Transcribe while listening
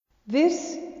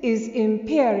This is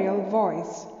Imperial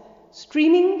Voice,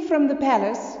 streaming from the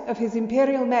palace of His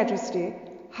Imperial Majesty,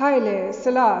 Haile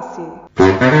Selassie.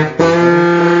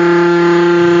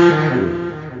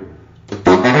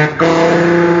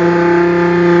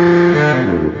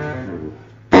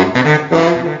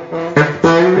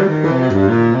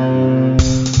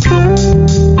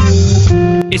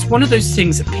 It's one of those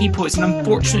things that it's an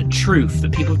unfortunate truth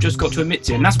that people have just got to admit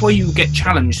to, and that's why you get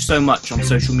challenged so much on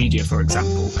social media, for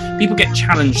example. People get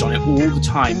challenged on it all the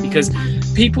time because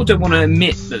people don't want to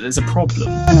admit that there's a problem.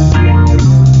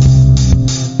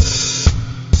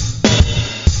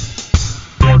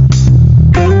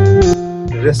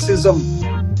 Racism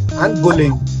and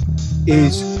bullying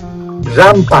is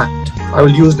rampant. I will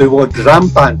use the word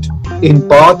rampant in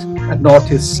Bath and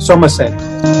North East Somerset.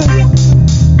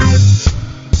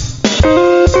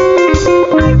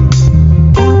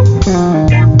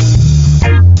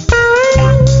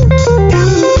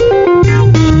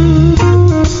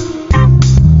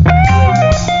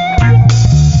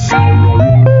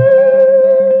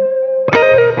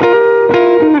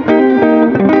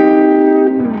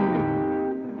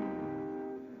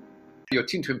 You're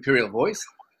tuned to Imperial Voice.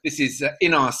 This is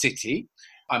In Our City.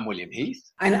 I'm William Heath.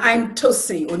 And I'm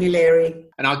Tosi Onileri.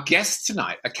 And our guest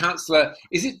tonight, a councillor,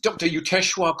 is it Dr.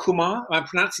 Yuteshwar Kumar? Am I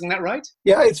pronouncing that right?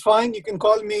 Yeah, it's fine. You can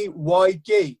call me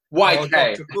YK. YK. Or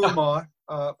Dr. Kumar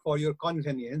for your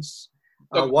convenience.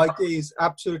 YK is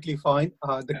absolutely fine.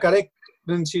 The correct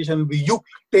pronunciation will be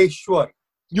Yukteshwar.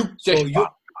 Yukteshwar.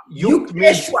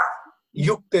 So,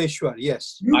 Yukteshwar,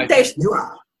 yes.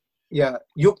 Yukteshwar. Yeah,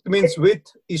 Yukt means with,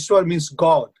 Ishwar means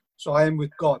God. So I am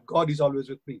with God. God is always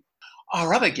with me.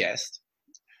 Our other guest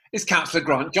is Councillor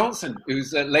Grant Johnson,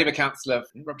 who's a Labour councillor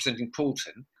representing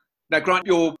Poulton. Now, Grant,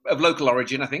 you're of local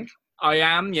origin, I think. I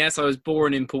am, yes. I was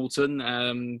born in Poulton,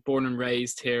 born and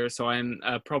raised here, so I'm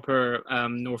a proper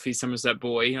North East Somerset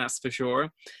boy, that's for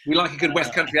sure. We like a good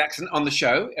West Country accent on the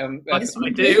show. Yes, I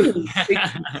do.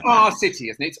 It's our city,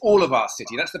 isn't it? It's all of our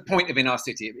city. That's the point of In Our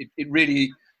City. It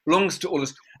really belongs to all of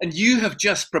us. And you have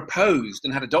just proposed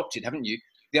and had adopted, haven't you,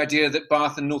 the idea that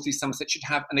Bath and North East Somerset should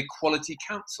have an equality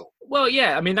council? Well,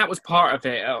 yeah, I mean, that was part of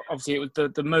it. Obviously, it was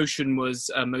the motion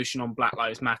was a motion on Black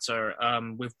Lives Matter,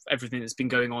 with everything that's been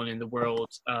going on in the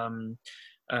world,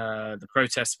 the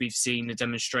protests we've seen, the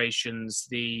demonstrations,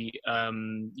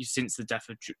 since the death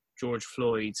of George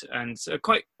Floyd, and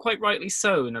quite rightly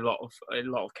so in a lot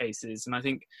of cases. And I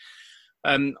think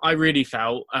I really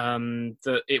felt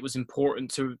that it was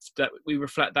important that we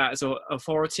reflect that as an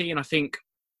authority. And I think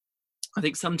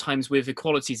sometimes with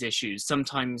equalities issues,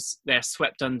 sometimes they're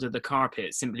swept under the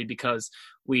carpet simply because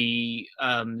we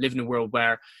live in a world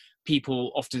where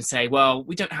people often say, well,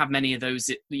 we don't have many of those,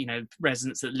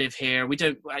 residents that live here. We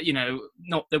don't,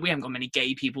 not that we haven't got many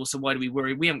gay people, so why do we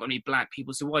worry? We haven't got any black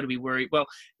people, so why do we worry? Well,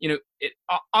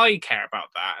 I care about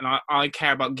that, and I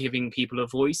care about giving people a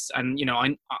voice. And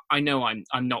I know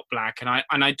I'm not black,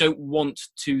 and I don't want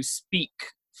to speak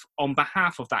on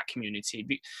behalf of that community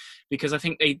because I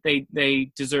think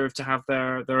they deserve to have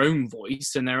their own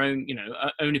voice and their own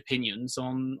own opinions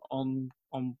on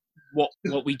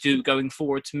what we do going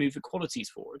forward to move equalities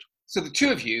forward. So the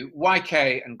two of you,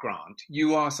 YK and Grant,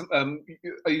 you are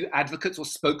are you advocates or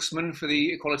spokesmen for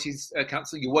the Equalities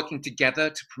Council? You're working together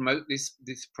to promote this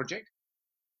project?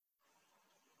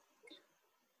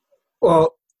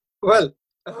 Well,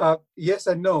 yes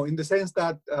and no, in the sense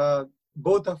that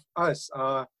both of us,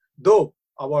 though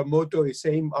our motto is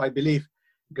same, I believe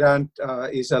Grant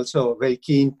is also very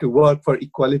keen to work for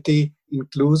equality,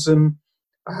 inclusion,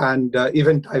 and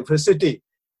even diversity,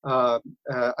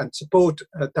 and support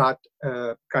that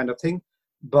kind of thing.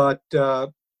 But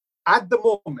at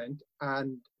the moment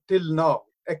and till now,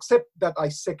 except that I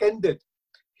seconded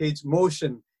his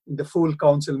motion in the full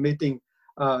council meeting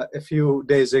a few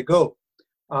days ago,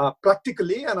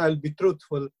 practically, and I'll be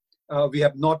truthful, we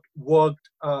have not worked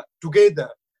together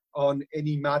on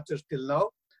any matters till now.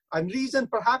 And reason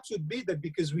perhaps would be that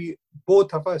because we,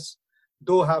 both of us,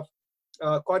 though have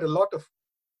quite a lot of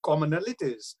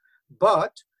commonalities,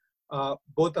 but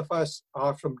both of us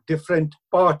are from different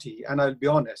party. And I'll be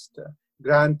honest,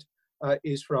 Grant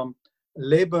is from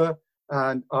Labour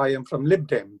and I am from Lib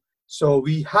Dem. So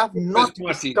we have not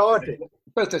started.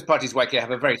 Both those parties, YK,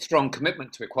 have a very strong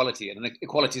commitment to equality and an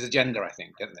equalities agenda, I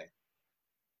think, don't they?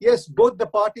 Yes, both the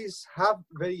parties have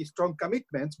very strong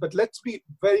commitments, but let's be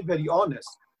very, very honest.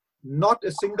 Not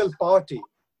a single party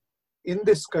in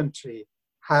this country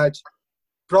had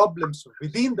problems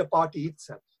within the party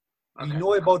itself. Okay. We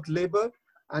know about Labour,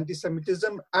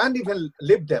 anti-Semitism, and even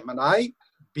Lib Dem. And I,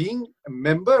 being a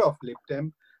member of Lib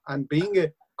Dem and being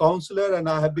a councillor, and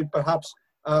I have been perhaps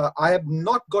I have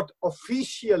not got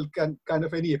official kind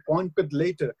of any appointment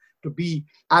later to be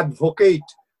advocate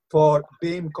for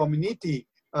BAME community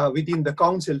within the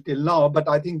council till now. But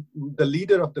I think the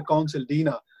leader of the council,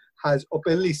 Dina, has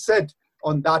openly said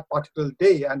on that particular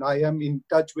day, and I am in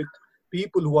touch with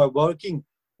people who are working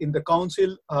in the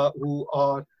council, who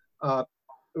are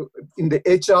in the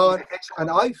HR, and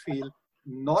I feel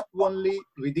not only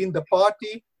within the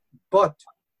party, but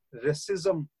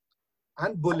racism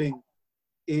and bullying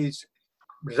is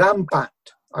rampant.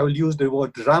 I will use the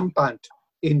word rampant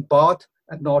in Bath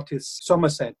and Northeast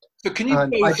Somerset. So can you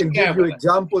and I can give you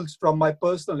examples from my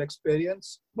personal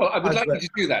experience. Well, I would like you to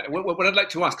do that. What I'd like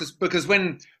to ask is, because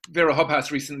when Vera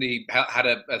Hobhouse recently had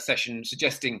a session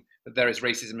suggesting that there is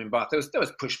racism in Bath, there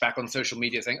was pushback on social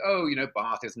media saying, oh, you know,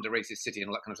 Bath isn't a racist city and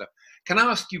all that kind of stuff. Can I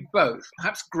ask you both,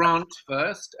 perhaps Grant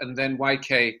first and then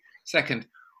YK second,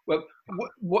 well,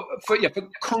 what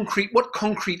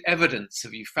concrete evidence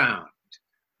have you found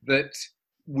that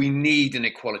we need an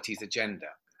equalities agenda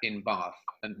in Bath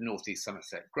and North East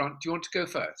Somerset? Grant, do you want to go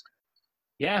first?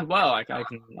 Yeah, well, I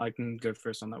can go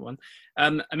first on that one.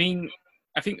 I mean,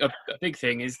 I think a big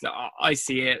thing is that I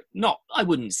see it, I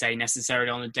wouldn't say necessarily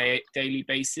on a daily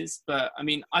basis, but I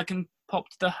mean, I can pop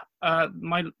to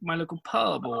my local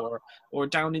pub or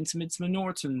down into Midsummer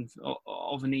Norton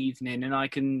of an evening, and I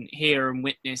can hear and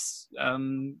witness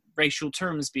racial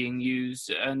terms being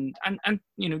used, and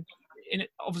you know,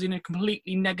 obviously in a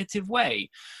completely negative way.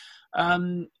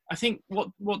 I think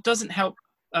what doesn't help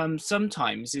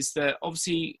sometimes is that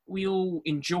obviously we all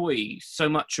enjoy so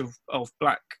much of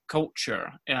Black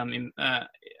culture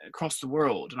across the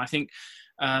world, and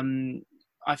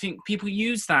I think people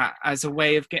use that as a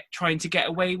way of trying to get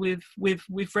away with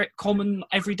common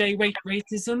everyday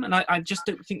racism, and I just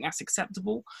don't think that's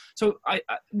acceptable. So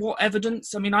what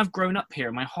evidence? I mean, I've grown up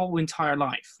here my whole entire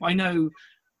life. I know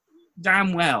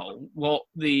damn well what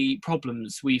the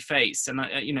problems we face, and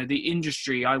you know, the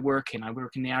industry I work in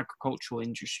the agricultural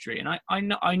industry, and I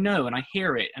know and I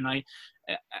hear it, and I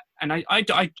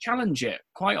challenge it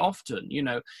quite often, you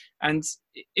know, and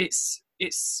it's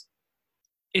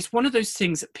one of those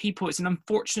things that it's an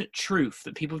unfortunate truth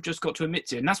that people have just got to admit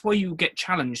to, and that's why you get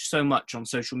challenged so much on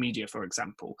social media, for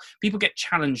example. People get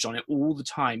challenged on it all the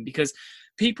time because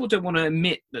people don't want to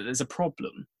admit that there's a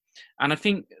problem, and I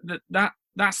think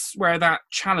that's where that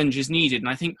challenge is needed. And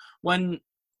I think when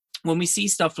we see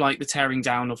stuff like the tearing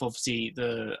down of obviously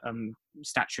the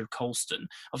statue of Colston,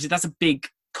 obviously that's a big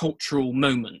cultural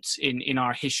moment in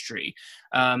our history,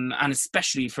 and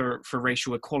especially for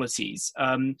racial equalities.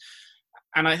 And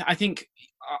I think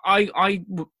I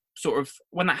sort of,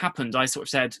 when that happened, I sort of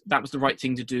said that was the right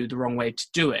thing to do, the wrong way to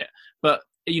do it. But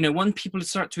you know, when people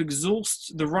start to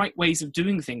exhaust the right ways of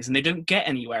doing things and they don't get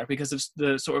anywhere because of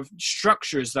the sort of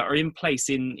structures that are in place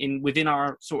within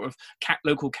our sort of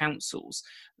local councils,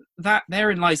 that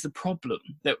therein lies the problem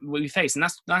that we face. And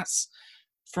that's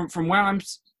from where I'm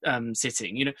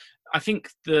sitting, you know, I think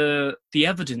the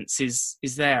evidence is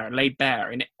there, laid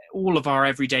bare in all of our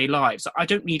everyday lives. I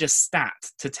don't need a stat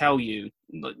to tell you,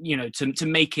 you know, to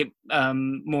make it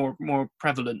more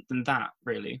prevalent than that,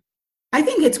 really. I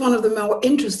think it's one of the more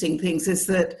interesting things is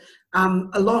that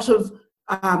a lot of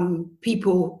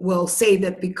people will say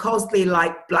that because they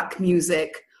like Black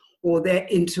music or they're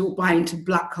buy into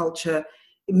Black culture,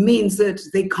 it means that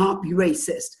they can't be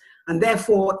racist. And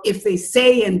therefore, if they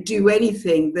say and do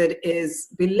anything that is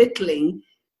belittling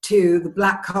to the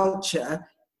Black culture,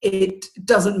 it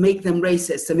doesn't make them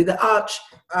racist. I mean, the arch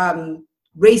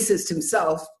racist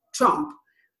himself, Trump,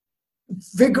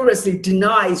 vigorously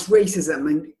denies racism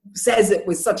and says it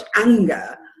with such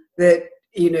anger that,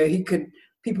 you know,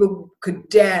 people could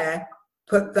dare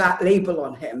put that label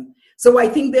on him. So I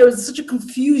think there is such a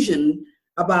confusion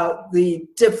about the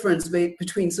difference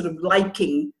between sort of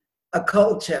liking a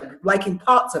culture, liking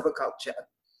parts of a culture,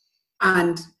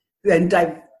 and then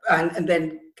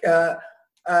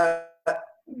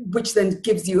which then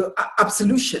gives you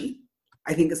absolution,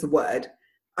 I think is the word.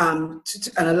 And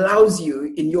allows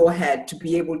you in your head to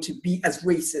be able to be as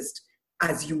racist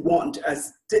as you want,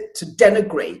 to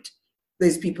denigrate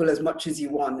those people as much as you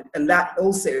want. And that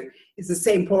also is the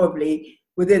same probably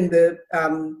within the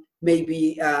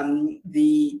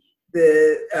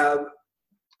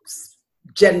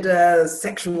gender,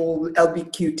 sexual,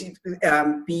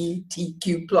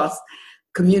 LGBTQ plus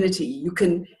community. You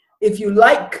can, if you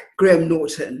like Graham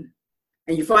Norton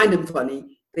and you find him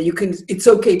funny, that it's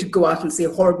okay to go out and say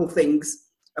horrible things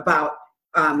about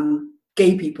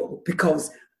gay people because,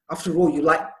 after all, you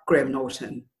like Graham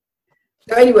Norton.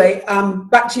 So anyway,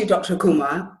 back to you, Dr.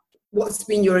 Kumar. What's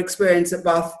been your experience at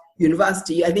Bath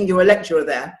University? I think you're a lecturer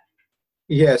there.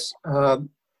 Yes.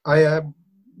 I have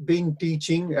been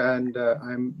teaching, and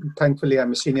I'm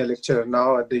a senior lecturer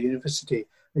now at the university.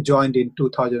 I joined in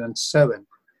 2007,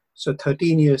 so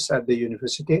 13 years at the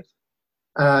university.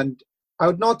 And I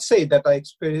would not say that I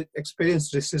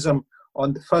experienced racism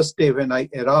on the first day when I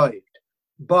arrived,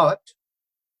 but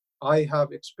I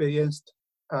have experienced,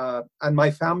 and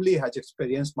my family has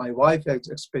experienced, my wife has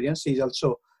experienced. She's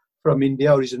also from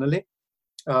India originally.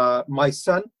 My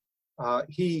son,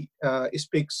 he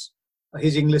speaks,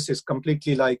 his English is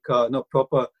completely like no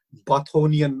proper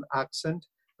Bathonian accent,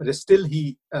 but still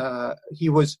he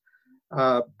was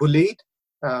bullied,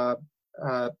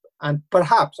 and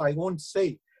perhaps I won't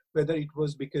say whether it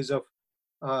was because of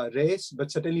race,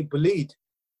 but certainly bullied.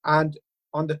 And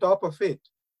on the top of it,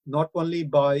 not only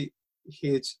by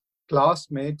his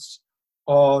classmates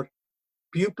or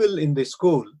pupil in the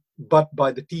school, but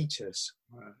by the teachers.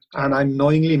 Wow. And I'm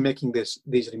knowingly making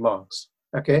these remarks.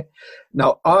 Okay.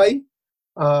 Now, I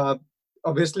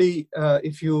obviously,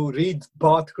 if you read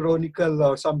Bath Chronicle,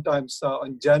 or sometimes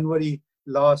on January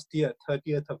last year,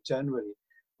 30th of January,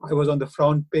 I was on the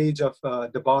front page of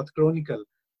the Bath Chronicle,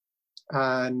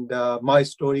 and my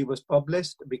story was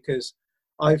published because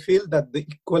I feel that the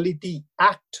Equality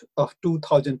Act of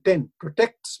 2010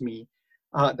 protects me,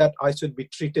 that I should be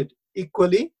treated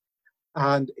equally,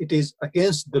 and it is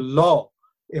against the law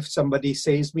if somebody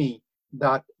says me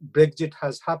that Brexit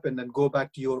has happened and go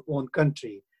back to your own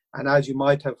country. And as you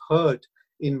might have heard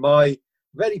in my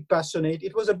very passionate,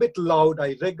 it was a bit loud,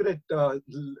 I regret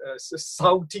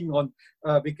shouting on,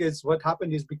 because what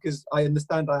happened is, because I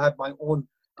understand I have my own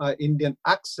Indian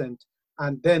accent,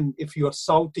 and then if you're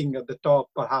shouting at the top,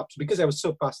 perhaps, because I was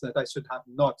so passionate, I should have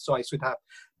not. So I should have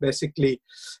basically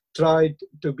tried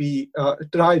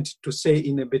to say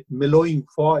in a bit mellowing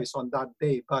voice on that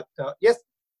day. But yes,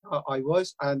 I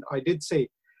was, and I did say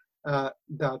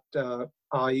that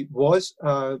I was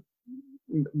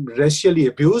racially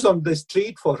abused on the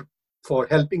street for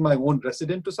helping my own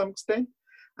resident to some extent.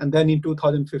 And then in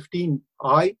 2015,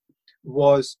 I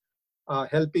was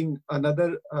helping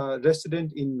another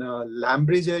resident in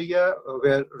Lambridge area,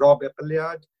 where Rob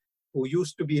Appleyard, who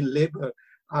used to be in Labour,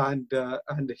 and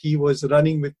he was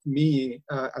running with me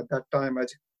at that time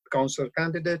as a councillor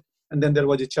candidate. And then there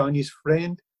was a Chinese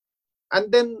friend. And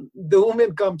then the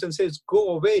woman comes and says,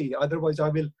 "Go away, otherwise I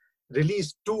will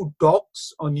release 2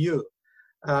 dogs on you,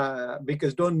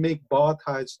 because don't make Bath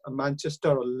as a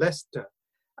Manchester or Leicester."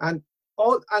 And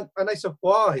I said,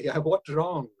 "Why? What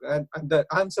wrong?" And the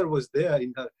answer was there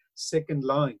in her second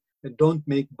line: "Don't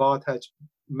make Bath as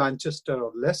Manchester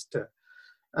or Leicester."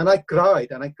 And I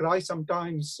cried, and I cry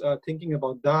sometimes thinking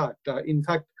about that. In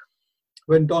fact,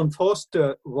 when Don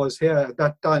Foster was here at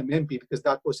that time, MP, because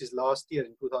that was his last year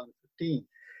in 2015,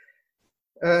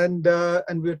 and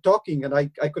we were talking, and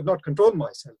I could not control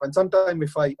myself. And sometimes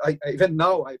if I even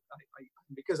now, I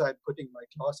because I'm putting my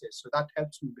glasses, so that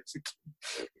helps me basically.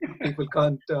 People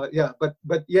can't,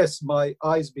 but yes, my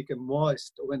eyes become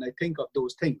moist when I think of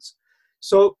those things.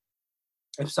 So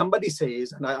if somebody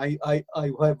says, and I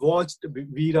have watched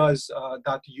Veera's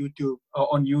that YouTube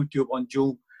on YouTube on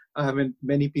Zoom. I mean,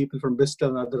 many people from Bristol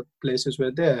and other places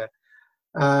were there,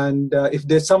 and if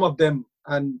there's some of them,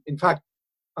 and in fact,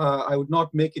 I would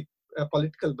not make it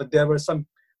political, but there were some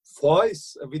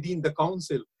voice within the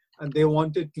council, and they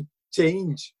wanted to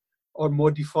change or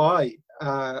modify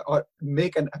or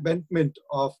make an amendment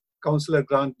of Councillor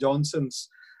Grant Johnson's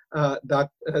that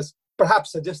is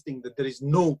perhaps suggesting that there is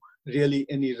no really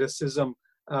any racism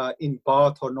in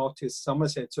Bath or North East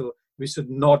Somerset, so we should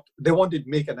not. They wanted to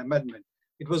make an amendment.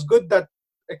 It was good that,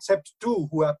 except 2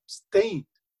 who abstained,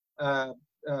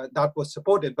 that was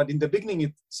supported. But in the beginning,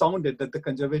 it sounded that the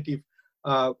Conservative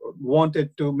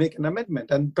wanted to make an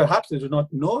amendment, and perhaps they do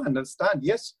not know and understand.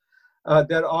 Yes,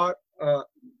 there are.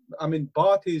 I mean,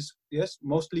 Bath is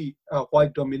mostly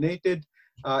white dominated.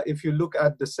 If you look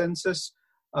at the census,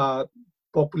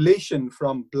 population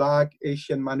from Black,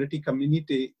 Asian, minority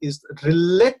community is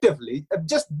relatively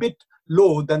just a bit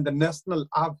low than the national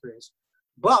average,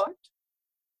 but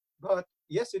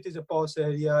yes, it is a posh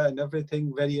area and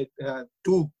everything. Very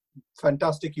 2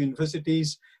 fantastic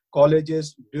universities,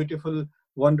 colleges, beautiful,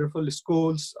 wonderful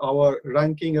schools. Our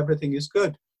ranking, everything is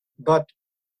good, but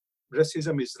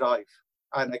racism is rife,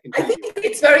 and I can tell you. I think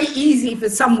it's very easy for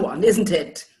someone, isn't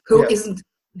it, who isn't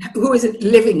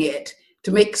living it,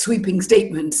 to make sweeping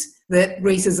statements that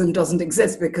racism doesn't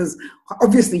exist, because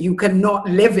obviously you cannot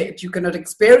live it, you cannot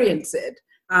experience it.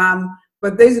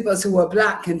 But those of us who are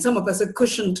Black, and some of us are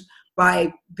cushioned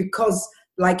because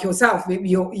like yourself,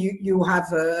 you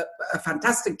have a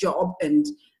fantastic job, and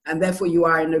therefore you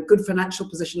are in a good financial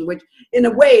position, which in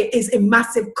a way is a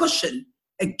massive cushion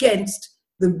against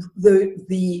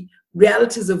the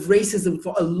realities of racism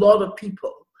for a lot of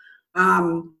people.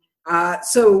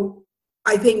 So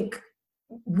I think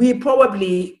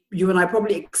you and I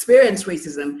probably experience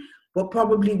racism, but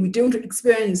probably we don't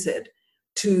experience it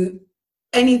to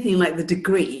anything like the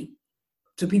degree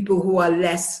to people who are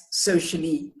less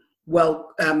socially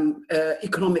well,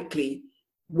 economically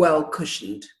well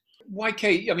cushioned.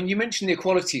 YK, I mean, you mentioned the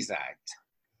Equalities Act,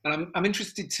 and I'm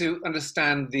interested to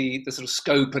understand the sort of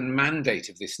scope and mandate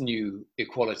of this new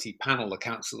equality panel the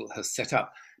council has set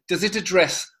up. Does it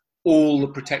address all the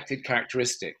protected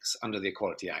characteristics under the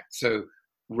Equality Act? So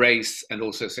race and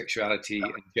also sexuality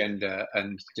and gender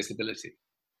and disability?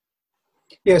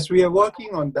 Yes, we are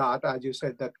working on that, as you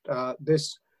said, that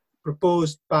this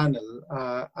proposed panel,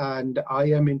 and I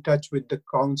am in touch with the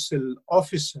council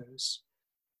officers.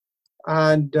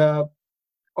 And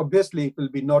obviously, it will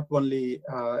be not only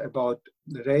about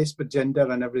the race, but gender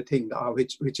and everything,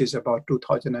 which is about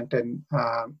 2010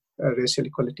 Racial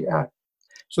Equality Act.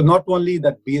 So not only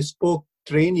that bespoke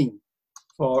training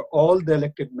for all the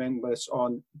elected members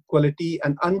on equality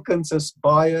and unconscious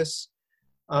bias,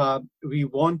 we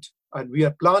want and we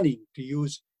are planning to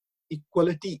use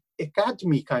Equality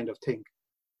Academy kind of thing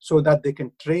so that they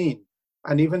can train,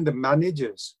 and even the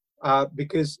managers.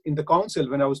 Because in the council,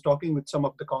 when I was talking with some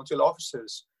of the council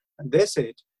officers, and they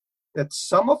said that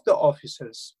some of the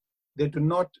officers, they do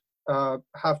not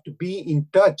have to be in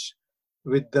touch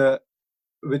with the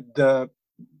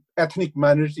ethnic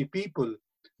minority people,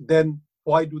 then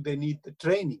why do they need the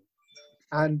training?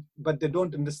 But they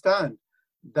don't understand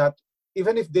that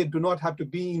even if they do not have to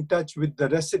be in touch with the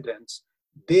residents,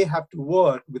 they have to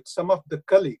work with some of the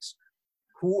colleagues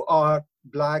who are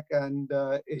Black and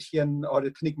Asian or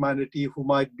ethnic minority, who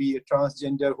might be a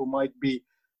transgender, who might be,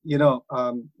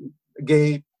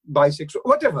 gay, bisexual,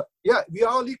 whatever. Yeah, we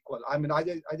are all equal. I mean, I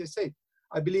just say,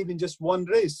 I believe in just one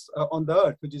race on the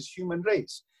earth, which is human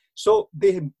race. So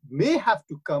they may have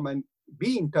to come and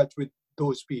be in touch with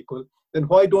those people. Then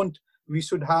why don't we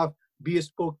should have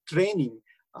bespoke training,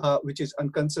 which is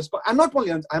unconscious bias? And not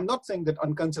only, I'm not saying that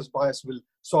unconscious bias will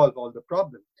solve all the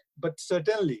problem, but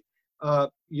certainly,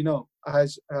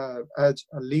 as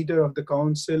a leader of the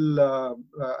council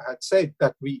had said,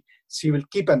 that she will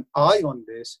keep an eye on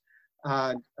this,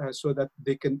 and so that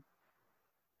they can,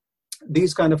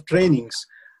 these kind of trainings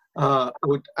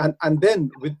would, and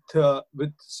then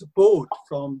with support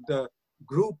from the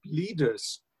group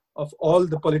leaders of all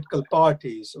the political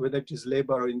parties, whether it is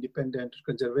Labour or Independent or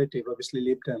Conservative, obviously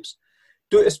Lib Dems,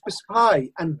 to specify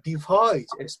and devise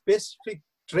a specific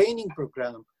training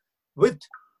program with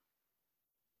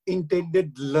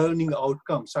intended learning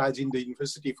outcomes, as in the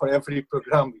university for every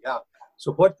program we have.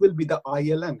 So what will be the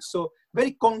ILM? So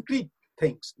very concrete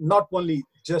things, not only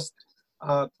just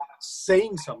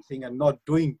saying something and not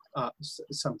doing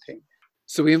something.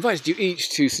 So we invited you each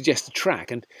to suggest a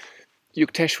track, and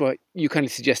Yukteswar, you kindly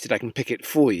suggested I can pick it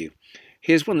for you.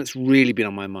 Here's one that's really been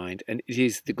on my mind, and it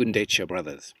is the Gundecha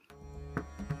Brothers.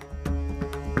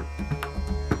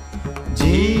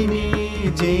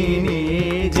 Jeeni,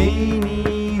 jeeni,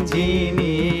 jeeni,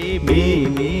 jeeni,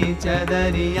 beeni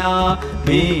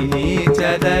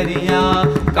chadariya,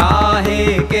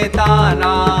 kahe ke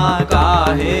tana,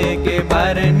 kahe ke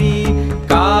bharni,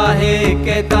 kahe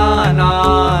ke tana,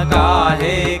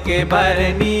 kahe ke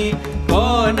bharni,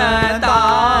 कौन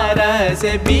तार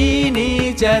से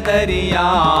बीनी चदरिया,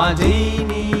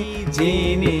 जीनी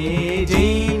जीनी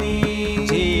जीनी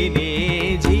जीनी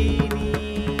जीनी।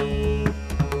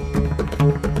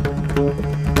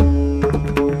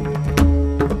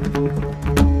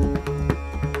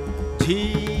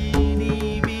 जीनी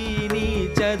बीनी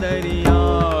चदरिया,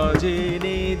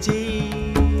 जीनी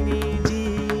जीनी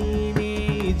जीनी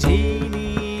जीनी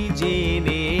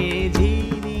जीनी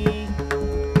जीनी।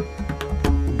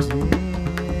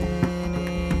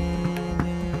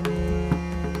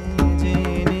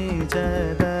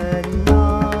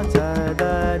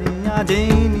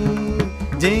 Jeeni,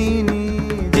 jeeni,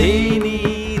 jeeni,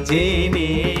 jeeni,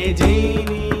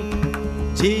 jeeni,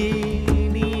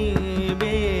 jeeni,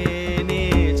 beeni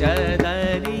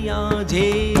chadariya,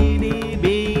 jeeni,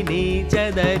 beeni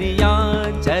chadariya,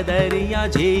 chadariya,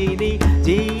 jeeni,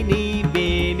 jeeni,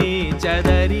 beeni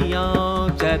chadariya,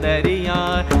 chadariya,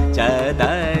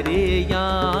 chadariya,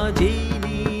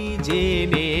 jeeni,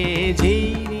 jeeni,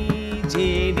 jeeni,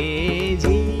 jeeni,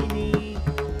 jeeni।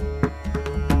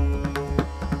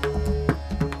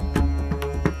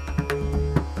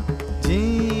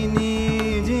 जीनी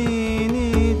जीनी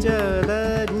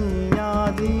चदरिया,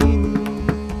 जीनी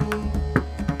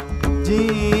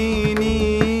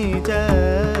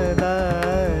चदरिया,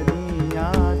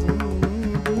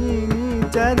 जीनी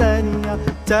चदरिया,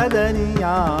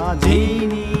 चदरिया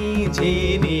झीनी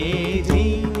झीनी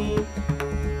झीनी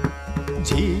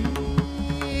झीनी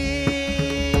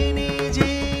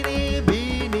झीनी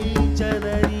भीनी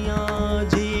चदरिया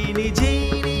झीनी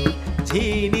झीनी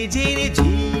झीनी झीनी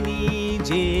झीनी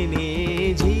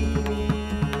झीनी झीनी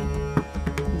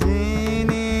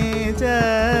झीनी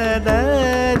चदरिया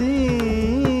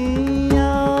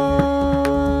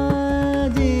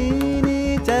झीनी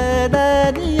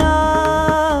चदरिया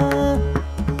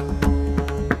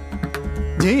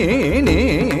झीनी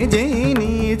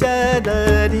झीनी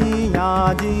चदरिया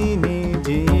झीनी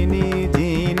झीनी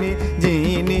झीनी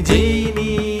झीनी झीनी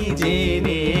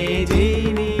झीनी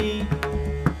झीनी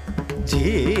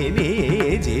झीनी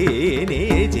झीनी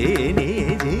झीनी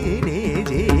झीनी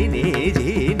झीनी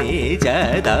झीनी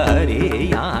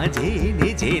चदरिया झीनी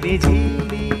झीनी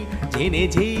झीनी झीनी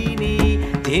झीनी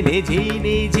झीनी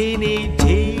झीनी झीनी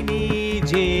झीनी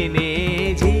झीनी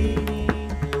झीनी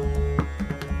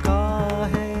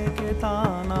काहे के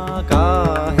ताना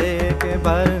काहे के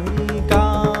भरमी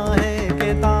काहे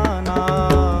के ताना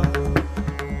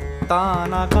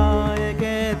ताना काहे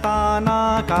के ताना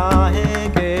काहे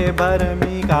के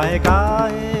भरमी काहे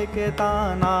काहे के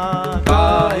ताना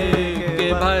काहे के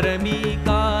भरमी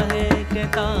काहे के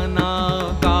ताना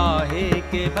काहे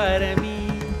के भरमी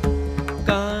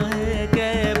काहे के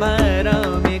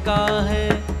भरमी काहे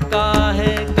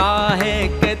काहे काहे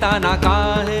के ताना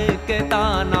काहे के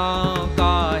ताना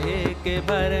काहे के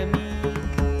भरमी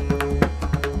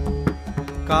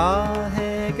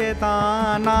काहे के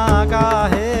ताना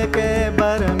काहे के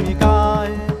भरमी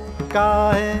काहे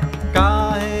काहे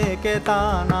काहे के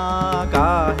ताना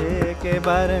काहे के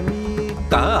भरमी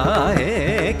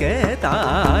काहे के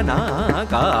ताना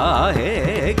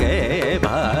काहे के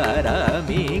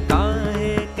भरमी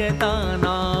काहे के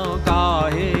ताना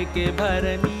काहे के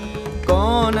भरमी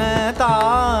कौन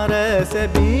तार से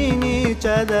बीनी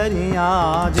चदरिया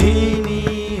झीनी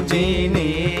झीनी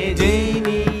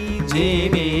झीनी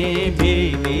झीनी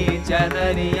भीनी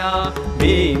चदरिया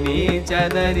भीनी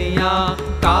चदरिया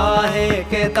काहे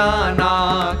के ताना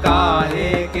काहे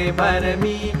के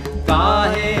भरमी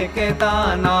काहे के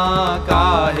ताना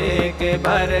काहे के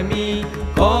भरमी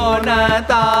कौन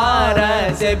तार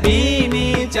से बीनी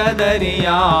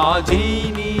चदरिया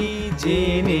झीनी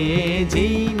झीनी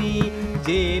झीनी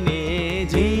झीनी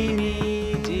झीनी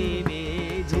झीनी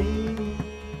झीनी.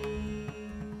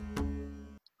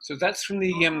 So that's from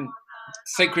the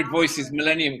Sacred Voices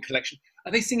Millennium Collection.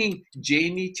 Are they singing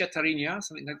Jeni Chatarinya,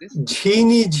 something like this?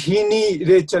 Jhini Jhini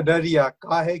Re Chadariya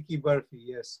Kahe Ki Barfi.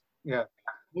 Yes, yeah.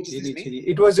 What does this mean?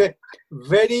 It was a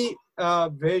very,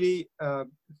 very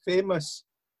famous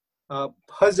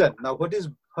bhajan. Now, what is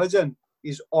bhajan?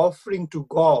 Is offering to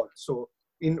God. So,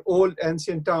 in old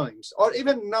ancient times, or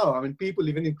even now, I mean, people,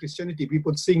 even in Christianity,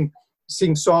 people sing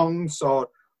songs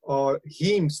or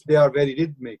hymns. They are very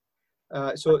rhythmic.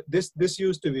 So this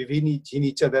used to be Vini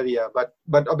Jhini Chadariya,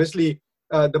 but obviously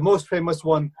the most famous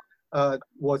one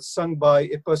was sung by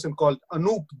a person called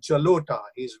Anup Jalota.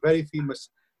 He's a very famous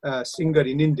singer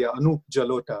in India, Anup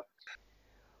Jalota.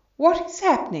 What is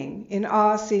happening in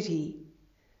our city?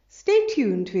 Stay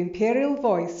tuned to Imperial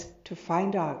Voice to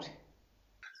find out.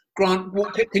 Grant,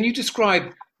 can you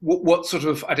describe what sort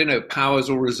of, I don't know, powers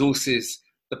or resources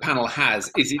the panel has?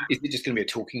 Is it just going to be a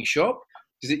talking shop?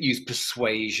 Does it use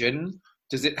persuasion?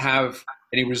 Does it have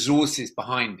any resources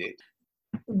behind it?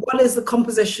 What is the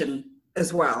composition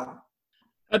as well?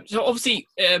 So obviously,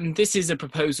 this is a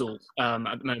proposal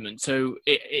at the moment. So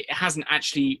it hasn't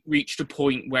actually reached a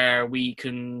point where we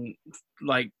can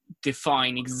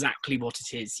define exactly what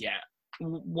it is yet.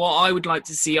 What I would like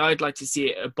to see, I'd like to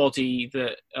see a body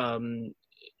that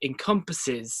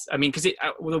encompasses. I mean, because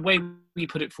the way we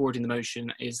put it forward in the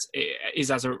motion is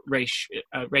as a race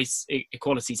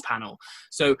equalities panel.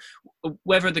 So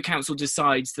whether the council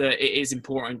decides that it is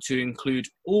important to include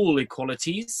all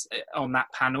equalities on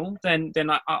that panel, then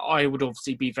I would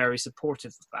obviously be very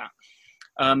supportive of that.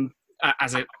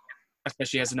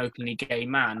 Especially as an openly gay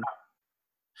man.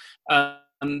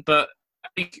 But I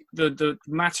think the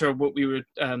matter of what we were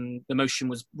the motion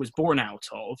was born out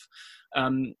of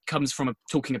comes from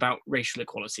talking about racial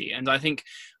equality, and I think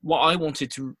what I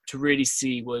wanted to really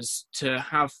see was to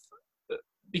have,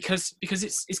 because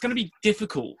it's going to be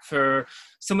difficult for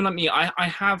someone like me. I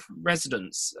have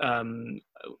residents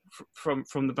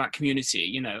from the black community,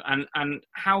 you know, and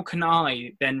how can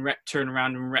I then turn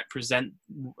around and represent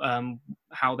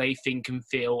how they think and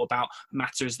feel about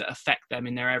matters that affect them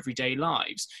in their everyday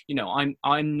lives? You know,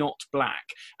 I'm not black,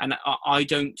 and I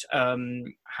don't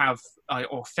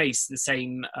or face the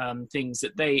same things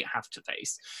that they have to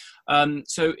face.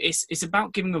 So it's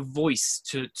about giving a voice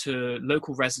to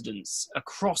local residents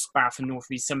across Bath and North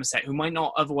East Somerset who might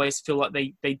not otherwise feel like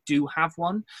they do have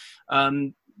one.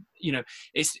 You know,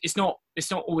 it's not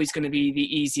always going to be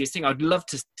the easiest thing. I'd love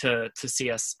to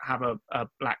see us have a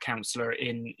black councillor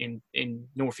in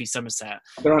North East Somerset.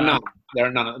 There are none. There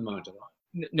are none at the moment.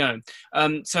 No.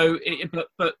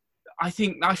 But I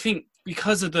think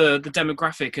because of the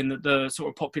demographic and the sort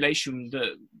of population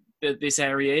that this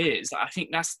area is, I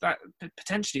think that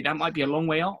potentially that might be a long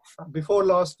way off. Before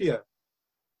last year,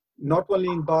 not only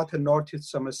in Bath and North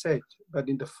East Somerset, but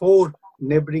in the 4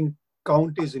 neighbouring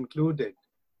counties included,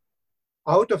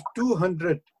 out of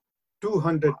 200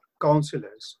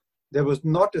 councillors, there was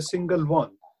not a single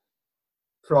one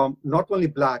from not only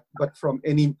black, but from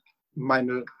any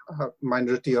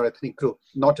minority or ethnic group,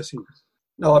 not a single.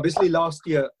 Now, obviously, last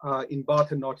year in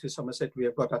Bath and North East Somerset, we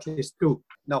have got at least 2.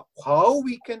 Now, how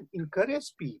we can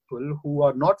encourage people who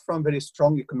are not from very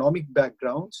strong economic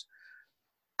backgrounds,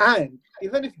 and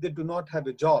even if they do not have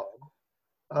a job,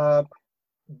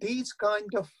 these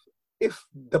kind of, if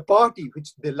the party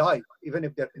which they like, even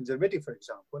if they're conservative, for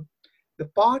example, the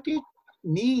party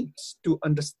needs to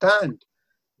understand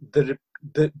the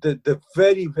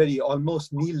very, very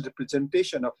almost nil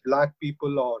representation of black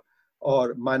people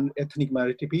or ethnic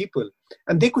minority people,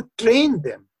 and they could train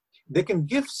them. They can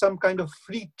give some kind of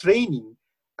free training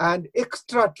and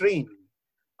extra training.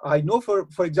 I know,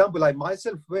 for example, I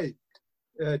myself went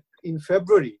in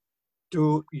February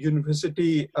to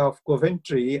University of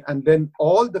Coventry, and then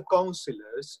all the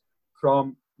councillors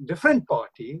from different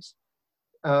parties,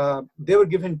 they were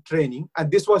given training,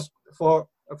 and this was for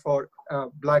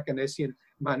Black and Asian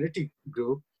minority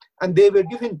group, and they were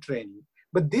given training.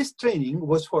 But this training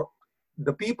was for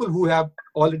the people who have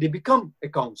already become a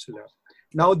councillor.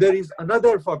 Now there is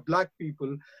another for black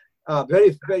people,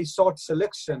 very, very short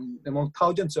selection among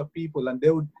thousands of people, and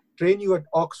they would train you at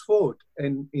Oxford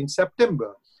in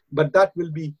September. But that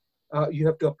will be, you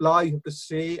have to apply, you have to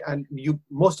say, and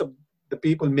most of the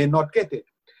people may not get it.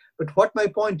 But what my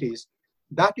point is,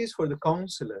 that is for the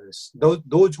councillors,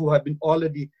 those who have been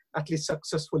already at least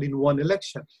successful in one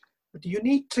election. But you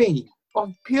need training.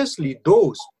 Obviously,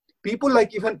 those people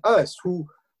like even us who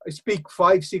speak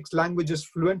 5-6 languages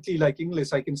fluently like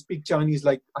English, I can speak Chinese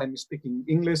like I'm speaking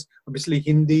English, obviously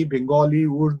Hindi, Bengali,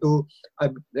 Urdu,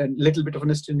 a little bit of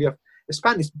understanding of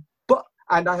Spanish.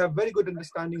 And I have very good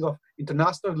understanding of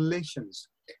international relations.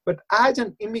 But as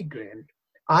an immigrant,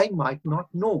 I might not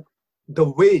know the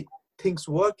way things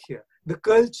work here, the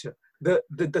culture,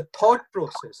 the thought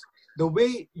process, the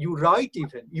way you write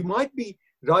even. You might be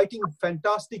writing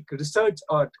fantastic research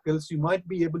articles. You might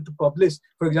be able to publish,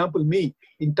 for example, me,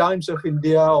 in Times of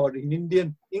India or in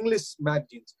Indian English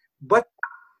magazines. But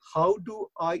how do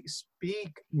I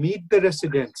meet the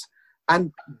residents,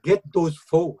 and get those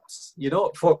votes,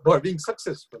 for being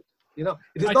successful? It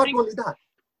is not only that.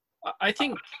 I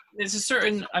think there's a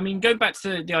certain, going back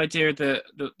to the idea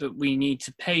that we need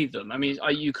to pay them. I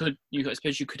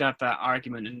suppose you could have that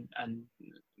argument, and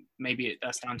maybe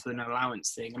that's down to an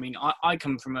allowance thing. I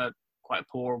come from quite a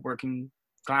poor working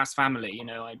class family.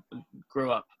 I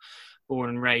grew up,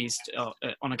 born and raised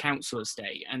on a council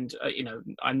estate, and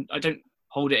I don't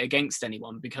hold it against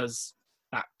anyone, because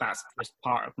that's just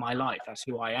part of my life. That's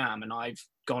who I am, and I've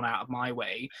gone out of my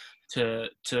way to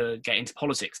get into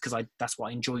politics because that's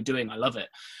what I enjoy doing. I love it.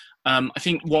 I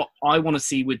think what I want to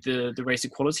see with the Race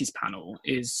Equalities panel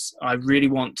is I really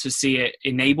want to see it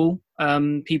enable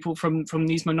people from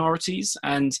these minorities,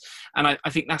 and I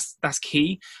think that's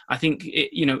key. I think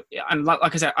and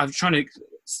like I said, I'm trying to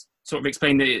sort of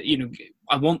explain that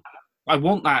I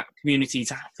want that community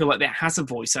to feel like it has a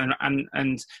voice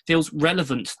and feels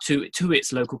relevant to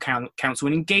its local council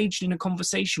and engaged in a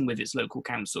conversation with its local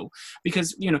council,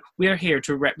 because we are here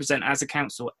to represent as a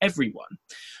council everyone.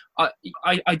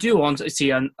 I do want to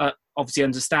see obviously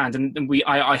understand, and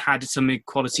I had some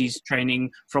equalities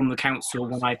training from the council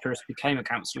when I first became a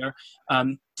councillor.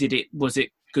 Was it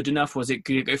good enough? Was it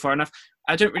go far enough?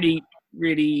 I don't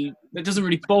really it doesn't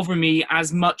really bother me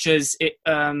as much as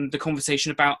the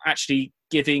conversation about actually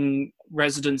giving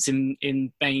residents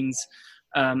in Baines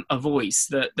a voice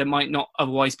that might not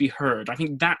otherwise be heard. I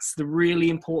think that's the really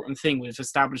important thing with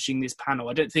establishing this panel.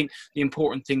 I don't think the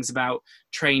important thing's about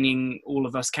training all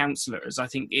of us councillors. I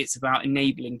think it's about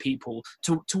enabling people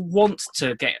to want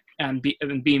to get and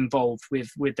be involved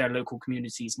with their local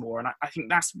communities more. And I think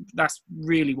that's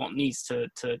really what needs to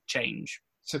change.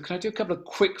 So can I do a couple of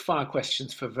quick fire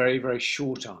questions for very, very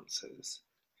short answers?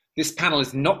 This panel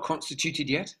is not constituted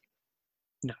yet?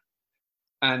 No.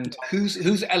 And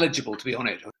who's eligible to be on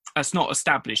it? That's not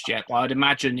established yet. Well, I'd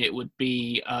imagine it would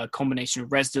be a combination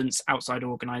of residents, outside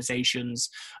organisations,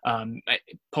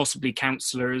 possibly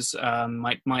councillors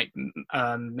might make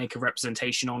a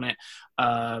representation on it.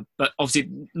 But obviously,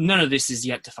 none of this is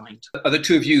yet defined. Are the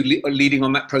two of you leading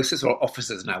on that process, or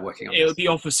officers now working on it? It would be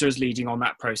officers leading on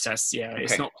that process. Yeah, okay.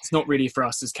 It's not really for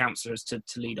us as councillors to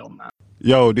lead on that.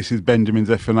 Yo, this is Benjamin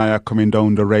Zephaniah coming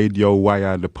down the radio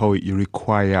wire, the poet you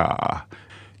require.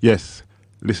 Yes,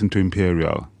 listen to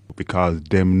Imperial, because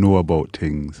them know about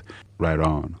things. Right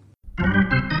on.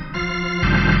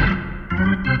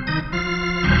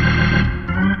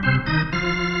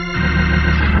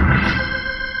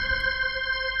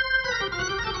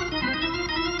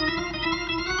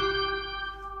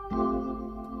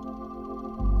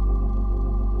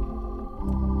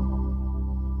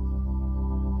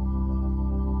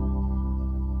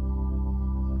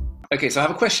 Okay, so I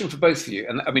have a question for both of you.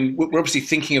 And I mean, we're obviously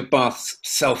thinking of Bath's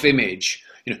self-image.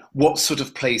 You know, what sort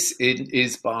of place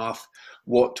is Bath?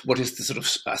 What is the sort of,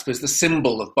 I suppose, the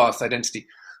symbol of Bath's identity?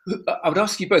 I would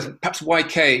ask you both, perhaps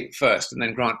YK first and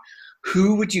then Grant,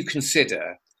 who would you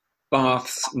consider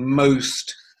Bath's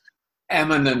most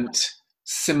eminent,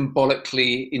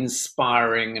 symbolically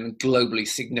inspiring and globally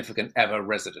significant ever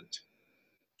resident?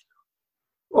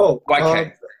 Oh,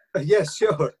 YK. Yes,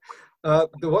 sure. The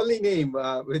only name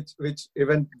which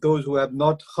even those who have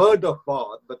not heard of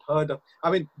Bath, but heard of, I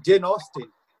mean, Jane Austen,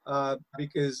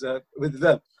 because with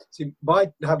them, she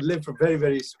might have lived for very,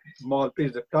 very small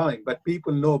period of time, but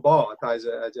people know Bath as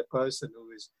a person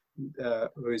who is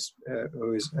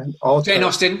an author. Jane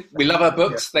Austen, we love her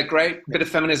books. Yeah. They're great. Bit of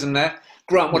feminism there.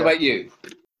 Grant, what about you?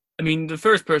 I mean, the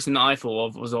first person that I thought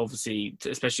of was obviously,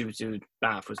 especially with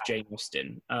Bath, was Jane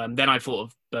Austen. Then I thought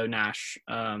of Beau Nash.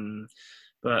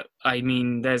 But I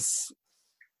mean, there's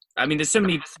so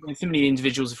many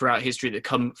individuals throughout history that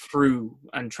come through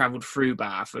and travelled through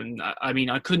Bath, and I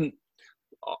mean, I couldn't,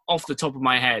 off the top of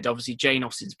my head, obviously Jane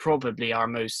Austen's probably our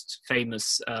most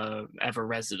famous ever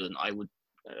resident, I would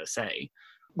say.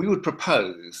 We would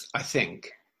propose, I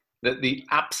think, that the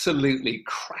absolutely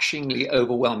crashingly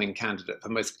overwhelming candidate for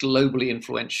most globally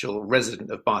influential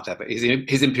resident of Bath ever is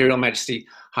His Imperial Majesty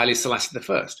Haile Selassie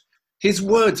I. His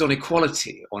words on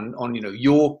equality, on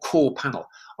your core panel,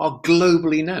 are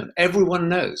globally known. Everyone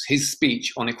knows his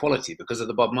speech on equality because of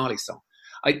the Bob Marley song.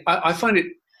 I find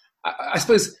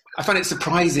it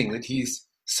surprising that he's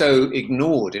so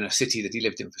ignored in a city that he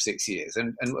lived in for 6 years,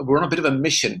 and we're on a bit of a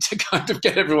mission to kind of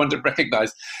get everyone to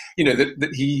recognise,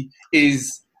 that he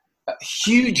is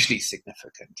hugely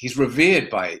significant. He's revered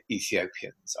by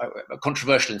Ethiopians,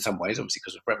 controversial in some ways, obviously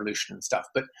because of revolution and stuff,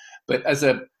 but as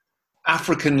a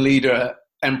African leader,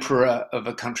 emperor of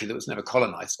a country that was never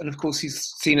colonized. And of course,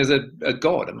 he's seen as a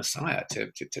god, a messiah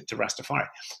to Rastafari.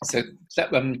 So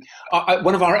that,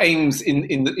 one of our aims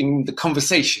in the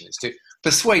conversation is to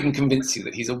persuade and convince you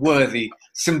that he's a worthy,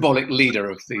 symbolic leader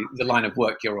of the line of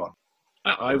work you're on.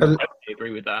 I would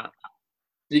agree with that. Are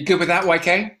you good with that,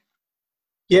 YK?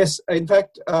 Yes. In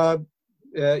fact,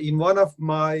 in one of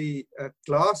my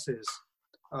classes,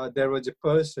 there was a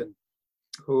person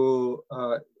who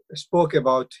spoke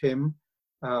about him,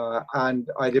 and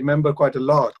I remember quite a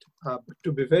lot.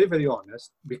 To be very, very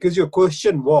honest, because your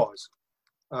question was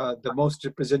the most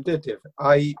representative,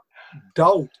 I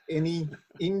doubt any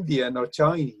Indian or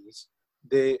Chinese,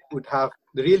 they would have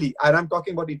really, and I'm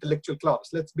talking about intellectual class,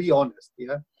 let's be honest,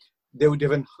 they would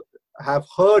even have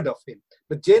heard of him.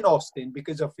 But Jane Austen,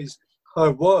 because of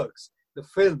her works, the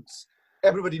films,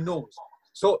 everybody knows.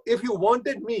 So if you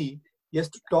wanted me, yes,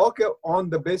 to talk on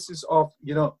the basis of,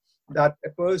 that a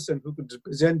person who could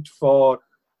represent for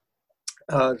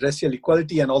racial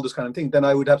equality and all those kind of things, then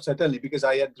I would have certainly, because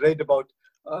I had read about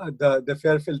the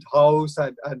Fairfield House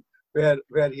and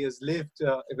where he has lived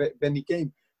when he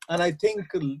came. And I think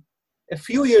a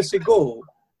few years ago,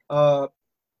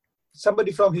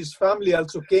 somebody from his family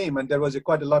also came, and there was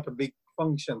quite a lot of big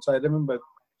functions. So I remember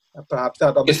perhaps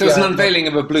that. Yes, there was an unveiling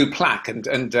of a blue plaque, and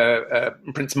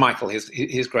Prince Michael,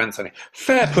 his grandson.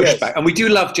 Fair pushback, yes. And we do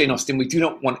love Jane Austen. We do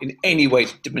not want in any way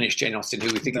to diminish Jane Austen,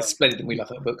 who we think is splendid, and we love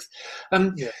her books.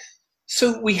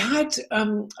 So we had, I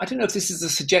don't know if this is a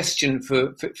suggestion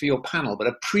for your panel, but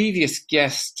a previous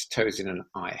guest, Tosin and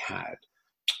I had,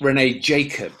 Renee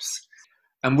Jacobs.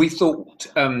 And we thought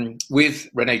with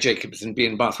Renee Jacobs and Be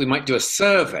in Bath, we might do a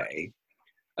survey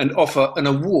and offer an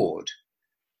award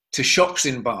to shops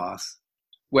in Bath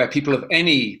where people of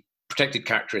any protected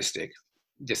characteristic,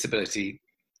 disability,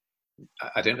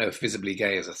 I don't know if visibly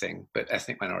gay is a thing, but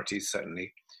ethnic minorities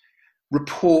certainly,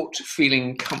 report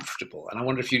feeling comfortable. And I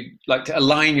wonder if you'd like to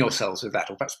align yourselves with that,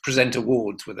 or perhaps present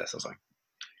awards with us or something.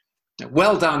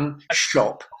 Well done,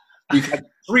 shop. We've had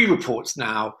 3 reports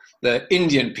now. The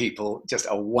Indian people just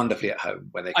are wonderfully at home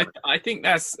when they. I think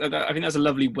that's a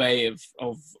lovely way of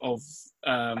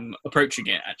approaching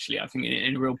it. Actually, I think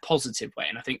in a real positive way,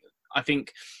 and I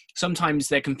think sometimes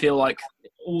there can feel like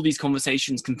all these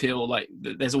conversations can feel like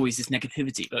there's always this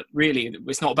negativity, but really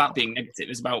it's not about being negative.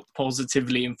 It's about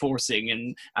positively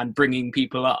enforcing and bringing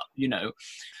people up. I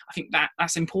think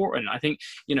that's important. I think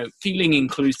feeling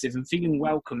inclusive and feeling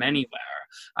welcome anywhere.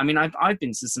 I mean, I've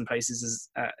been to some places as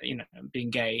being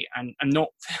gay and not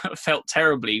felt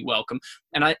terribly welcome,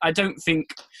 and I don't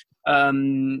think. I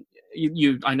know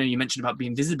you mentioned about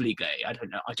being visibly gay. I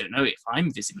don't know if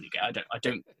I'm visibly gay. I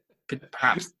don't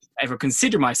perhaps ever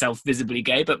consider myself visibly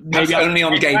gay, but maybe only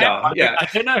on gaydar. Yeah, I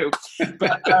don't know.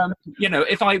 But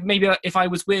if I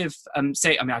was with I'm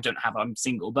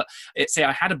single, but say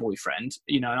I had a boyfriend,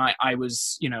 and I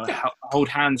was hold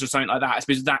hands or something like that. I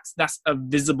suppose that's a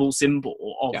visible symbol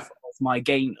of my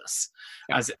gayness,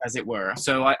 as it were.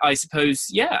 So I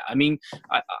suppose, I mean,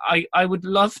 I would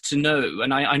love to know,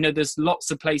 and I know there's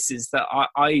lots of places that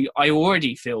I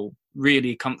already feel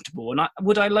really comfortable, and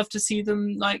I love to see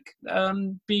them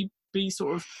be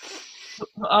sort of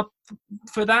up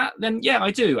for that. Then I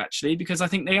do, actually, because I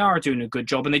think they are doing a good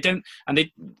job, and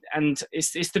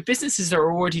it's the businesses that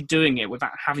are already doing it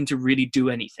without having to really do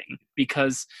anything,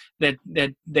 because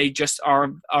they just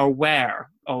are aware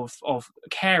of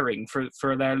caring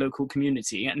for their local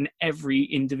community and every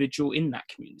individual in that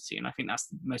community, and I think that's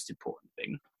the most important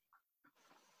thing.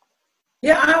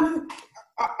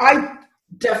 I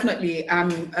definitely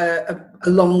am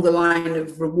along the line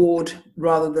of reward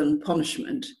rather than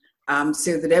punishment,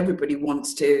 so that everybody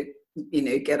wants to,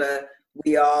 get a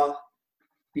we are,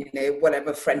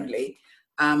 whatever friendly.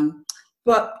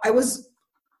 But I was,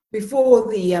 before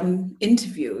the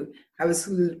interview, I was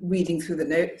reading through the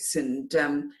notes, and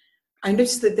I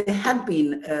noticed that there had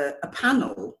been a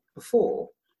panel before,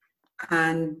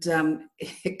 and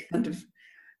it kind of...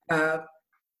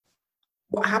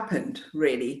 what happened,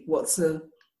 really? What's the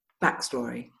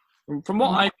backstory? From what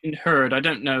I've heard, I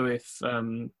don't know if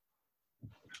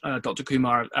Dr.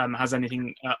 Kumar has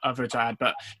anything other to add,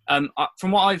 but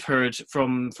from what I've heard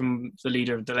from the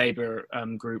leader of the Labour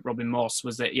group, Robin Moss,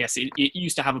 was that yes, it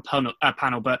used to have a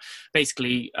panel, but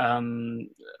basically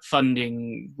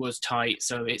funding was tight,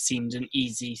 so it seemed an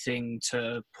easy thing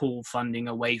to pull funding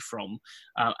away from,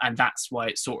 and that's why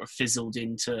it sort of fizzled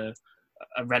into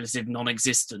a relative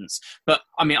non-existence. But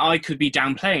I mean, I could be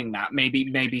downplaying that.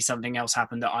 Maybe something else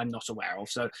happened that I'm not aware of.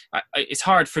 So it's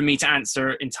hard for me to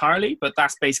answer entirely, but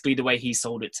that's basically the way he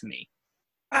sold it to me.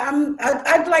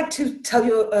 I'd like to tell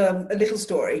you a little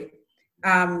story.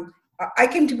 I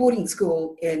came to boarding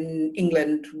school in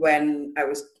England when I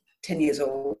was 10 years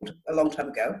old, a long time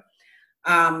ago.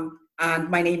 And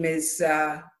my name is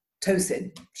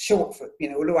Tosin, short for,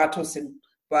 Oluwatosin,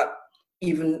 but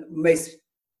even most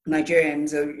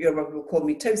Nigerians or Yoruba will call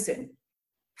me Tosin.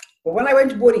 But when I went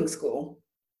to boarding school,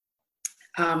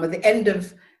 at the end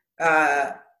of,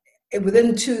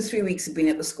 within 2-3 weeks of being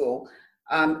at the school,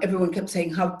 everyone kept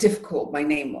saying how difficult my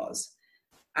name was,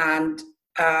 and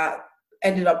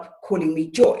ended up calling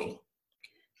me Joy.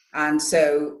 And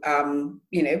so,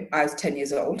 I was 10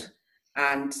 years old,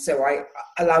 and so I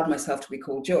allowed myself to be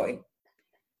called Joy.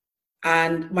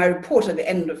 And my report at the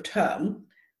end of term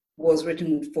was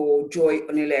written for Joy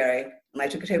Onilere, and I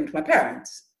took it home to my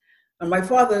parents. And my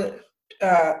father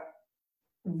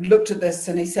looked at this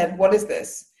and he said, "What is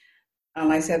this?"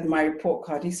 And I said, "My report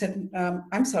card." He said,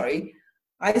 "I'm sorry,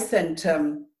 I sent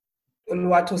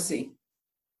Oluwatosi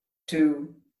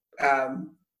to,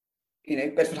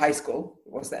 Bedford High School,"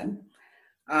 it was then.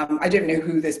 I don't know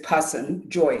who this person,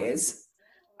 Joy, is.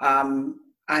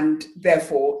 And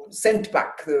therefore sent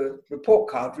back the report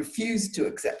card, refused to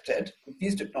accept it,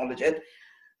 refused to acknowledge it,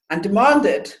 and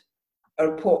demanded a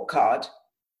report card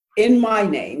in my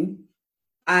name,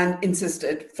 and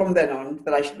insisted from then on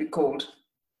that I should be called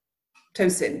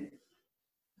Tosin.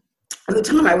 At the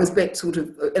time, I was a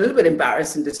little bit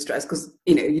embarrassed and distressed, because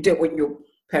you don't want your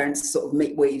parents to sort of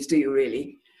make waves, do you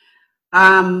really?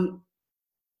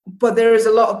 But there is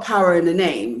a lot of power in a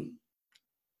name.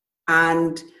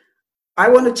 And I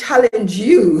want to challenge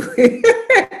you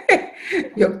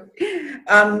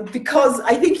because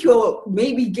I think you're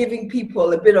maybe giving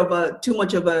people a bit of too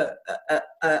much of a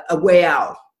way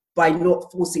out by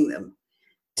not forcing them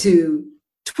to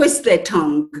twist their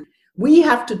tongue. We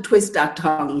have to twist our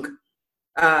tongue.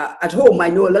 At home, I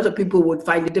know a lot of people would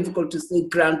find it difficult to say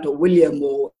Grant or William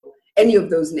or any of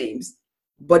those names,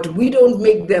 but we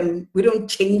don't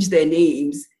change their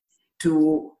names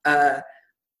to a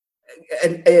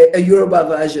Yoruba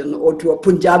version or to a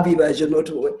Punjabi version,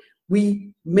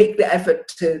 we make the effort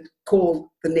to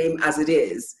call the name as it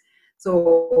is.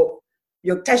 So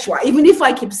Yukteswa, even if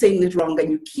I keep saying it wrong and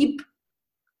you keep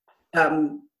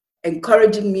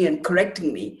encouraging me and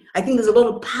correcting me, I think there's a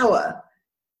lot of power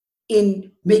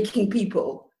in making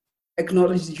people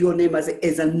acknowledge your name as it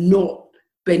is and not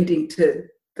bending to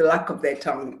the lack of their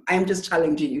tongue. I'm just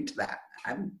challenging you to that.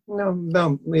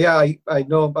 No, yeah, I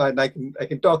know, and I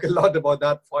can talk a lot about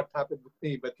that, what happened with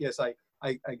me, but yes, I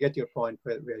get your point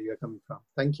where you're coming from.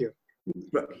 Thank you.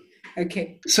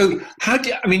 Okay. So I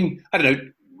don't know,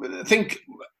 think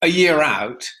a year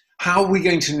out, how are we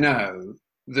going to know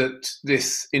that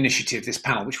this initiative, this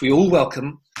panel, which we all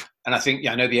welcome, and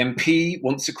I know the MP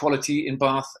wants equality in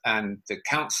Bath, and the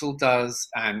council does,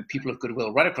 and people of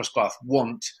goodwill right across Bath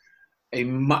want a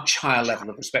much higher level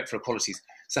of respect for equalities.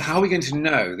 So how are we going to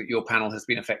know that your panel has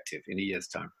been effective in a year's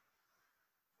time?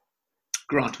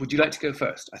 Grant, would you like to go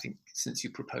first? I think since you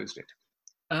proposed it.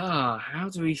 How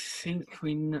do we think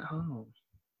we know? Oh.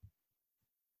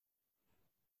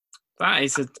 That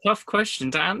is a tough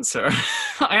question to answer.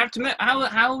 I have to admit,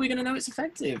 how are we going to know it's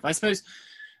effective? I suppose.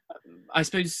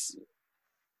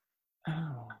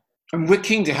 Oh. And we're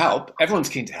keen to help. Everyone's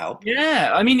keen to help.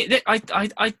 Yeah, I mean,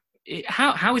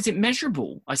 how is it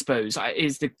measurable? I suppose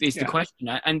is the question.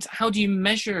 And how do you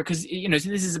measure? Because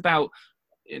this is about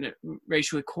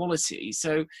racial equality.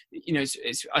 So I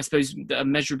suppose the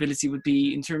measurability would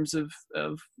be in terms of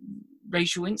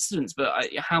racial incidents, but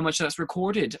how much that's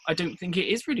recorded, I don't think it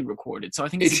is really recorded. So I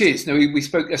think it is. No, we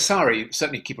spoke. Asari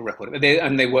certainly keep a record,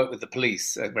 and they work with the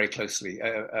police very closely.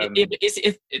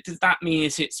 Does that mean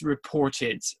it's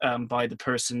reported by the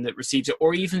person that receives it,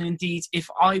 or even indeed, if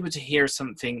I were to hear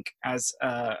something as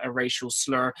a racial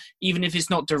slur, even if it's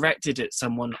not directed at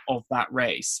someone of that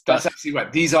race? That's absolutely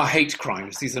right. These are hate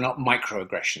crimes. These are not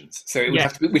microaggressions. So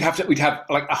we'd have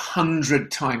like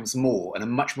 100 times more and a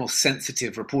much more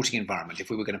sensitive reporting environment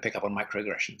if we were going to pick up on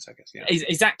microaggressions, I guess. Yeah.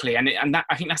 Exactly, and that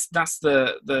I think that's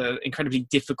the incredibly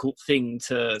difficult thing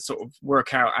to sort of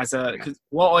work out as because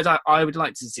what I would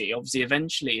like to see, obviously,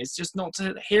 eventually, is just not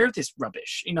to hear this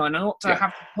rubbish, and not to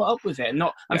have to put up with it, and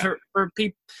for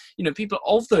people, people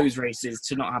of those races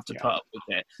to not have to put up with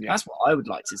it. Yeah. That's what I would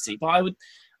like to see, but I would,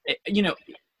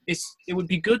 it would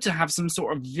be good to have some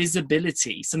sort of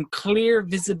visibility, some clear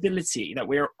visibility that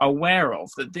we're aware of,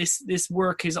 that this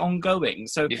work is ongoing.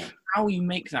 So how you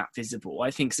make that visible,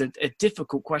 I think, is a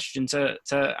difficult question to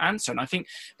answer. And I think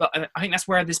that's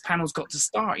where this panel's got to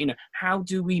start. How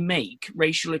do we make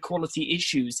racial equality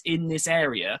issues in this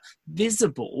area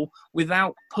visible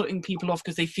without putting people off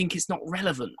because they think it's not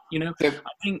relevant?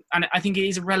 I think it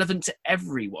is relevant to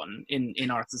everyone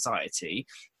in our society.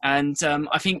 And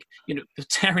I think the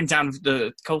tearing down of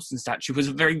the Colston statue was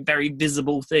a very, very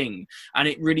visible thing, and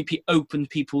it really opened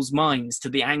people's minds to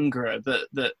the anger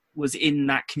that was in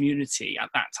that community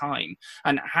at that time,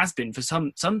 and has been for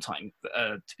some time,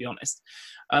 to be honest.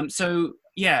 So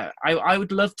I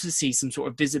would love to see some sort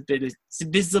of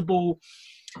visible,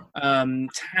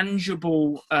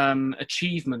 tangible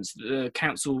achievements that the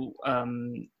council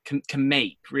can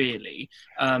make, really,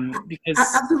 because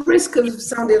at the risk of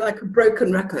sounding like a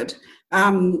broken record,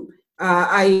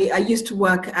 I used to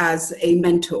work as a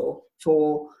mentor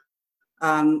for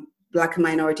Black and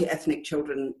minority ethnic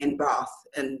children in Bath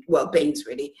and Baines,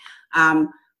 really. And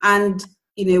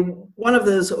one of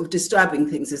the sort of disturbing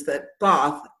things is that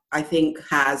Bath, I think,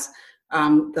 has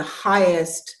the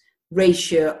highest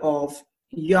ratio of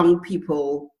young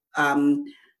people.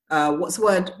 What's the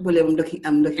word, William?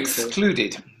 I'm looking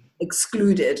excluded. For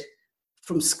excluded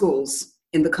from schools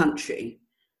in the country.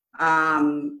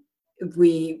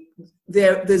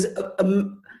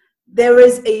 There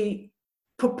is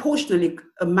proportionally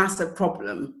a massive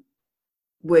problem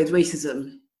with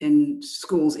racism in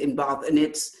schools in Bath, and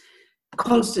it's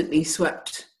constantly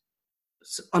swept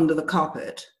under the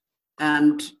carpet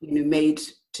and made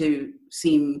to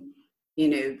seem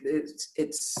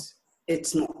it's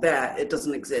not there, it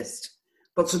doesn't exist.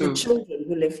 But for the children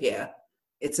who live here,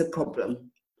 it's a problem.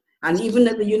 And even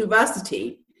at the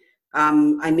university,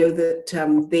 I know that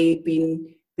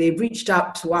they've reached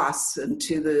out to us and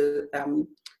to the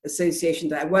association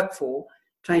that I work for,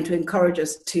 trying to encourage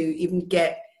us to even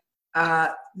get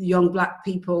young Black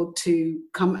people to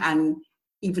come and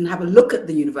even have a look at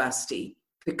the university,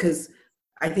 because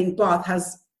I think Bath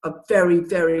has a very,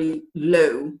 very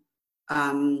low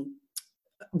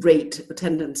rate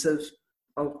attendance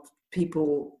of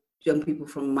people, young people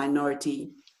from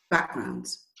minority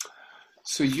backgrounds.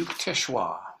 So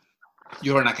Yukteswar,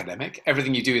 you're an academic.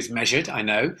 Everything you do is measured, I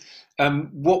know.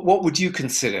 What would you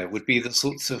consider would be the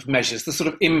sorts of measures, the sort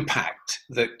of impact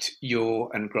that your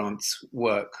and Grant's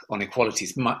work on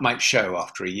equalities might show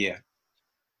after a year?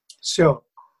 Sure.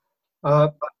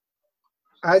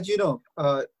 As you know,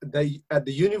 at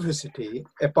the university,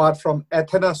 apart from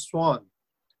Athena Swan,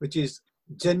 which is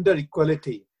gender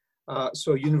equality,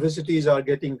 so universities are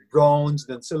getting bronze,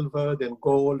 then silver, then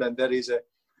gold, and there is a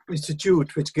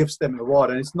institute which gives them award,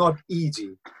 and it's not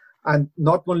easy. And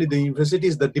not only the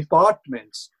universities, the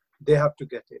departments, they have to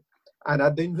get it. And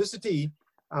at the university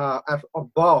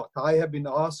of Bath, I have been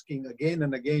asking again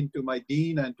and again to my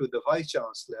dean and to the vice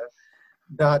chancellor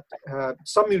that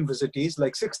some universities,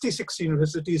 like 66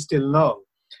 universities till now,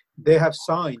 they have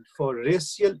signed for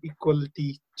Racial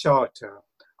Equality Charter,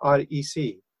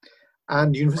 REC.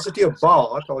 And University of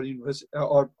Bath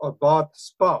or Bath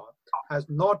Spa has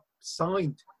not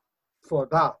signed for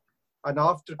that. And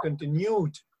after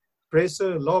continued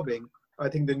pressure lobbying, I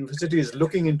think the university is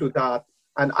looking into that.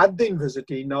 And at the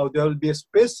university now, there will be a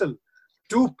special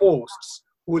 2 posts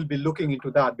who will be looking into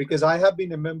that, because I have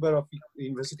been a member of the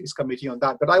university's committee on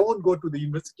that. But I won't go to the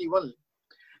university only.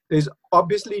 There's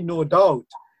obviously no doubt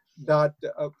that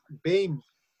BAME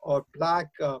or Black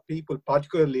people,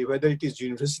 particularly, whether it is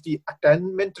university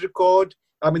attainment record,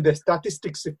 I mean, the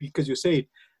statistics, because you say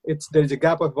there's a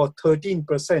gap of about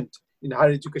 13% in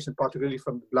higher education, particularly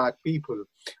from Black people,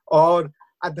 or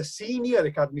at the senior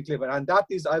academic level. And that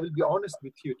is, I will be honest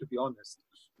with you, to be honest,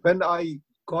 when I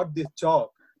got this job,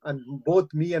 and both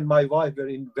me and my wife were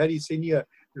in very senior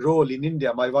role in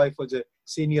India. My wife was a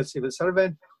senior civil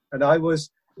servant, and I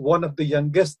was one of the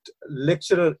youngest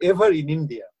lecturer ever in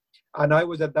India. And I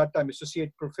was at that time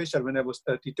associate professor when I was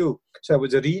 32. So I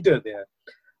was a reader there.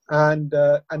 And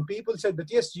people said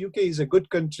that, yes, UK is a good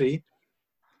country,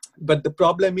 but the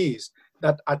problem is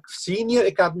that at senior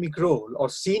academic role or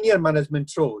senior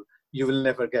management role, you will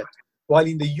never get. While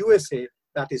in the USA,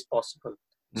 that is possible.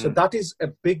 So that is a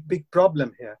big, big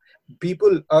problem here.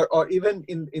 People, or even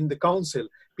in the council,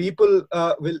 people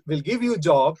will give you a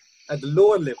job at the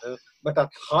lower level, but at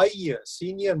higher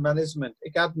senior management,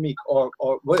 academic, or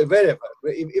wherever,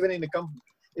 even in a company,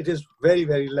 it is very,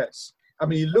 very less. I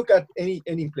mean, you look at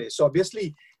any place. So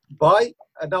obviously,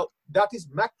 now that is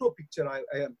macro picture I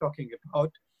am talking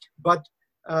about, but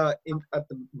at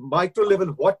the micro level,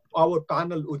 what our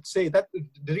panel would say, that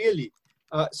really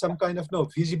some kind of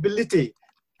visibility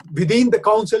within the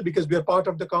council, because we are part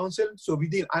of the council. So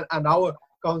within, and our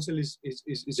council is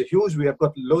a huge, we have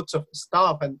got loads of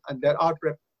staff, and there are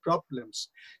problems.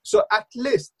 So at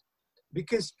least,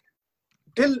 because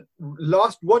till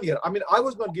last 1 year, I mean, I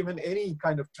was not given any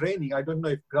kind of training. I don't know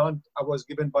if grant I was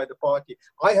given by the party.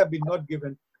 I have been not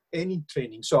given any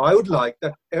training. So I would like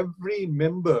that every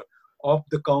member of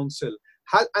the council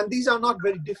has, and these are not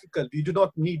very difficult. You do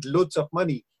not need loads of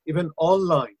money, even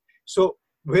online. So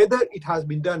whether it has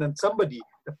been done, and somebody,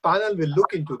 the panel will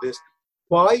look into this,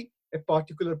 why a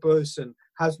particular person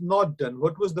has not done,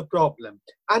 what was the problem,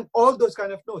 and all those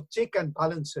kind of check and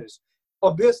balances.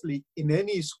 Obviously, in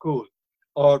any school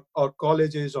or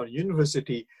colleges or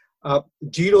university,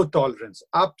 zero tolerance,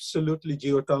 absolutely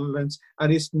zero tolerance.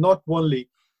 And it's not only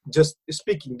just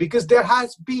speaking, because there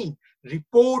has been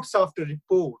reports after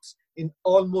reports in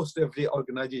almost every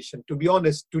organization. To be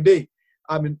honest, today,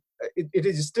 I mean, it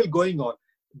is still going on.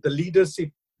 The leadership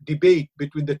debate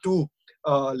between the two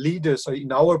leaders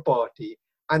in our party,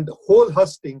 and the whole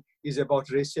hustling is about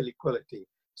racial equality.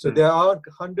 So there are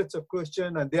hundreds of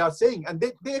questions, and they are saying, and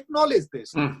they acknowledge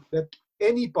this, that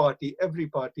any party, every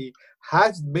party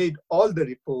has made all the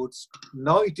reports.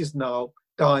 Now it is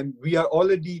time. We are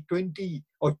already 20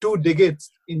 or 2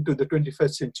 decades into the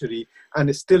 21st century,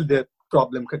 and still the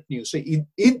problem continues. So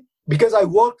because I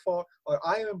work for, or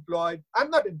I am employed, I'm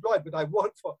not employed, but I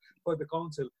work for the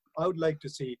council, I would like to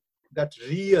see that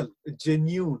real,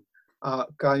 genuine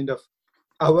kind of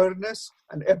awareness,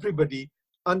 and everybody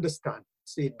understands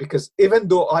it. Because even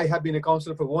though I have been a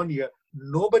councillor for 1 year,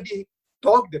 nobody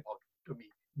talked about it to me.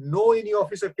 No any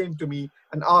officer came to me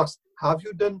and asked, have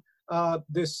you done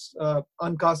this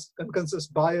unconscious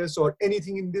bias or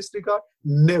anything in this regard?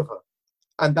 Never.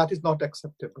 and that is not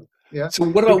acceptable. Yeah. So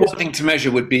what about one thing to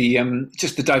measure would be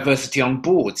just the diversity on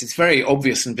boards. It's very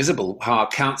obvious and visible how our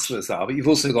councillors are, but you've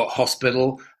also got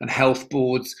hospital and health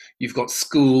boards. You've got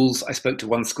schools. I spoke to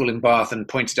one school in Bath and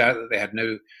pointed out that they had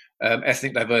no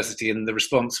ethnic diversity, and the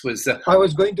response was, I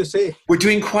was going to say, we're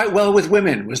doing quite well with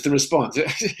women, was the response.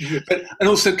 And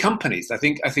also companies. I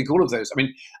think all of those. I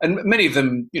mean, and many of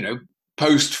them,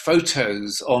 post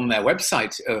photos on their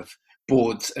website of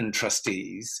boards and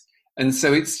trustees. And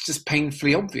so it's just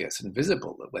painfully obvious and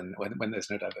visible that when there's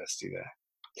no diversity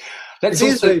there. It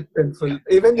is very painful.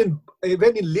 Even in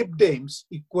Lib Dems,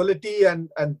 equality and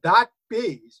that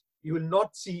pays, you will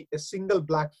not see a single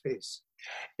black face.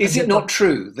 Is it not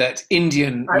true that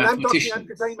Indian mathematicians... I'm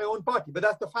criticizing my own party, but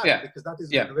that's the fact, because that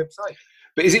is on the website.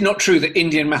 But is it not true that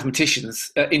Indian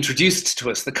mathematicians introduced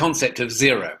to us the concept of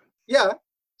zero? Yeah.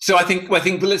 So I think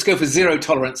let's go for zero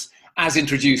tolerance as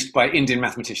introduced by Indian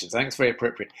mathematicians. I think it's very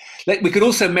appropriate. We could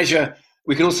also measure,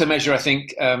 I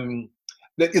think,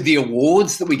 the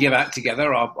awards that we give out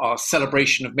together, our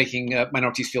celebration of making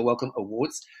minorities feel welcome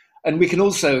awards. And we can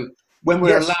also, when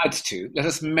we're allowed to, let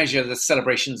us measure the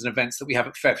celebrations and events that we have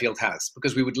at Fairfield House,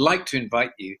 because we would like to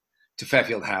invite you to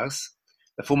Fairfield House,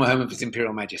 the former home of His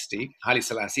Imperial Majesty, Haile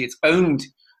Selassie. It's owned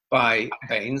by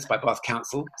BAMES, by Bath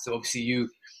Council. So obviously you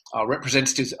are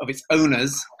representatives of its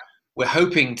owners. We're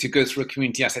hoping to go through a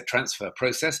community asset transfer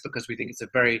process because we think it's a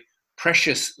very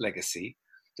precious legacy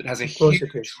that has a huge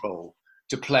role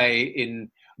to play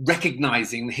in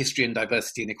recognising the history and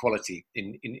diversity and equality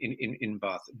in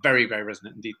Bath. Very, very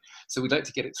resonant indeed. So we'd like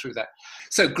to get it through that.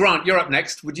 So Grant, you're up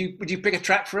next. Would you pick a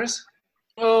track for us?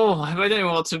 Oh, I don't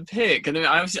know what to pick. And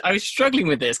I was struggling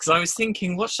with this because I was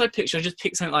thinking, what should I pick? Should I just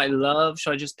pick something like Love?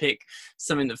 Should I just pick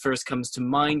something that first comes to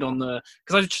mind because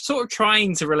I was sort of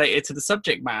trying to relate it to the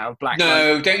subject matter of Black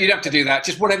Lives. No, you don't have to do that.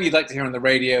 Just whatever you'd like to hear on the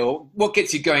radio. What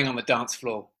gets you going on the dance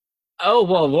floor? Oh,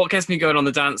 well, what gets me going on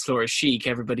the dance floor is Chic,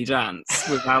 Everybody Dance,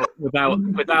 without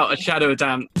a shadow of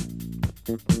doubt.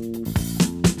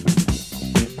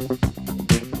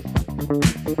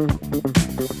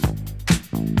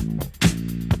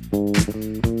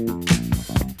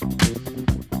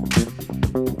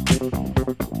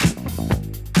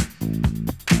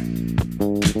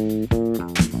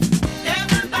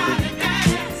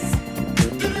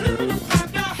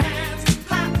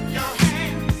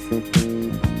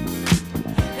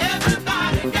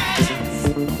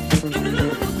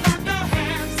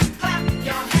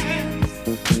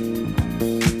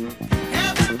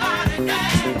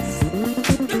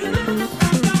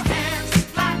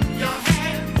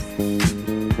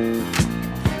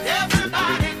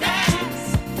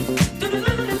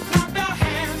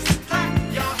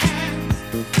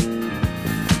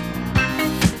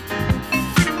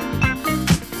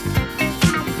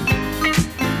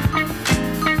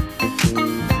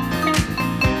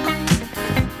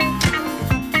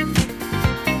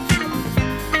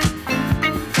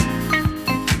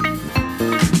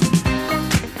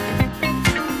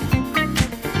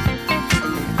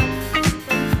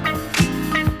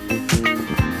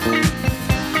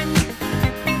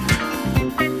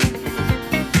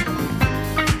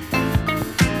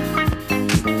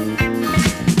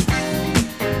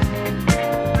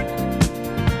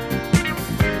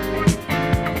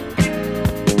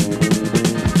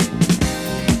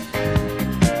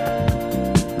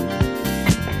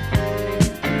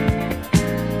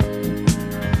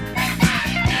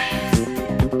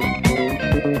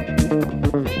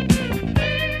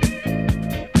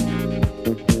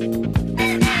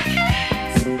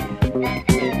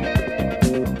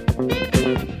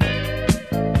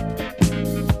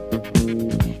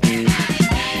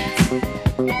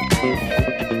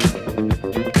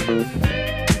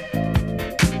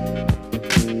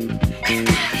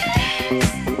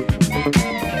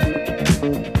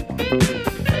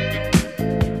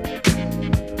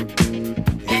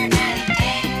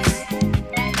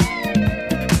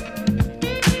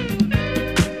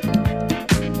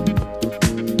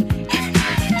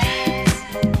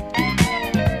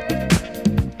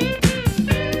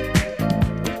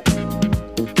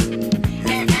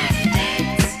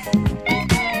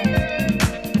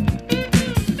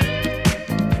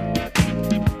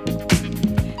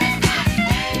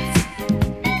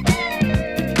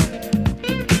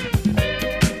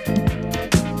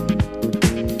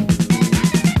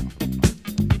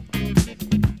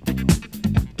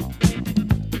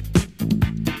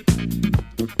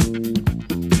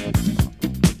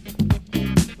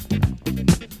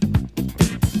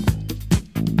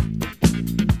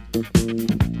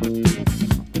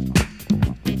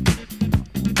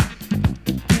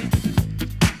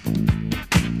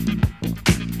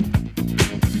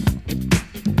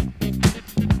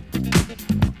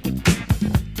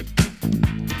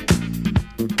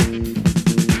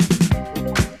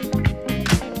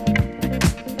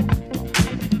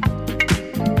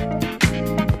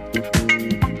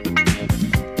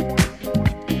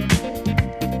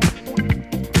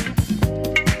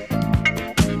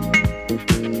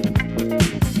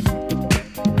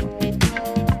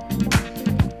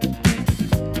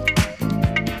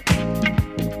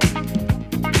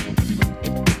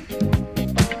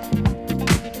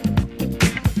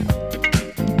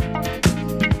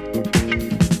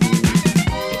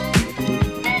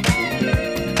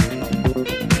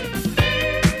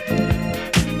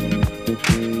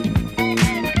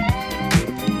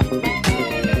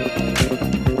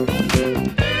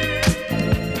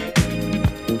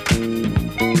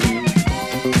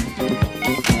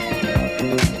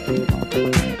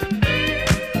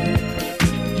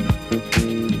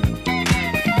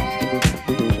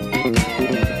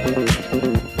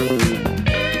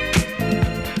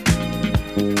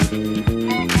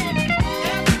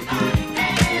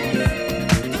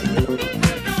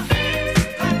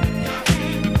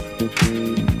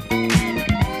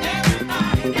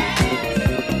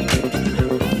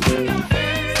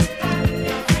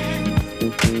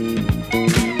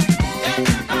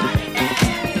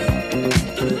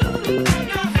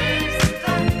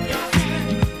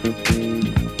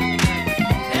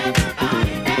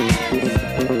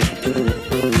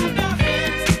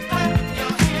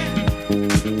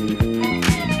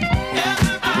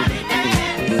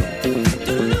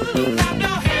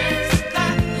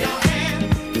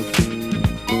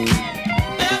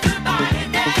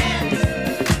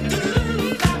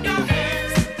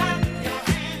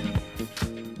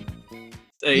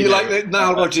 You like that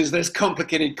Nile Rodgers, those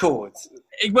complicated chords?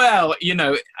 Well,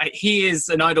 he is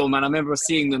an idol man. I remember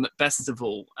seeing them at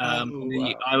Festival on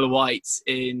the Isle of Wight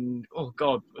in,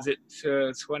 was it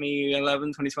 2011,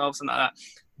 2012, something like that.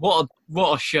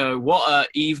 What a show, what a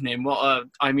evening, I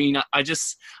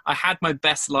had my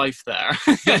best life there.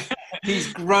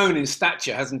 He's grown in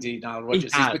stature, hasn't he, Nile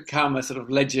Rodgers? He's become a sort of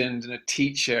legend and a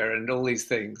teacher and all these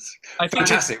things.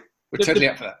 Fantastic. We're totally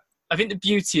up for that. I think the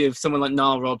beauty of someone like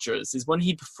Nile Rodgers is when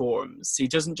he performs, he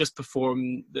doesn't just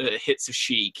perform the hits of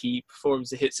Chic, he performs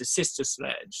the hits of Sister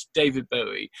Sledge, David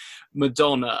Bowie,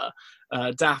 Madonna,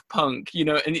 Daft Punk,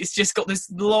 and it's just got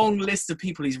this long list of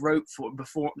people he's wrote for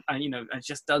before, and has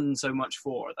just done so much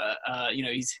for that.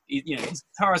 His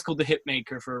guitar is called the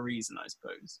Hitmaker for a reason, I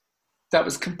suppose. That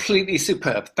was completely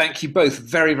superb. Thank you both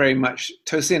very, very much.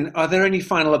 Tosin, are there any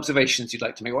final observations you'd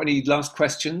like to make, or any last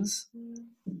questions?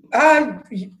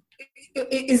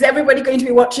 Is everybody going to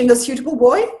be watching A Suitable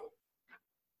Boy?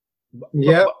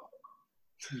 Yeah.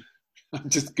 I'm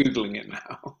just Googling it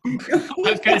now. I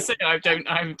was going to say, I don't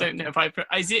know if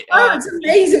is it... it's an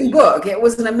amazing book. It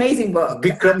was an amazing book.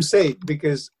 Bikram Seth,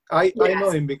 because I know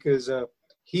him because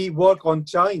he worked on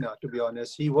China, to be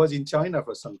honest. He was in China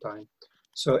for some time.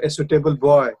 So A Suitable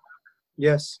Boy,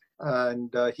 yes.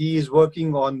 And he is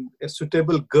working on A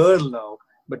Suitable Girl now.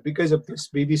 But because of this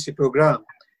BBC program,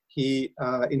 he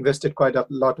invested quite a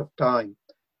lot of time.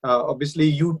 Obviously,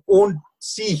 you won't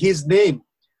see his name,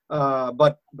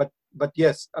 but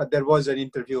yes, there was an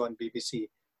interview on BBC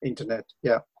Internet.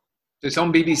 Yeah, it's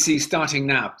on BBC starting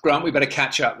now. Grant, we better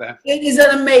catch up there. It is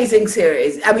an amazing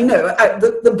series. I mean,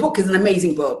 the book is an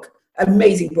amazing book.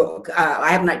 Amazing book.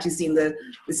 I haven't actually seen the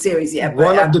series yet.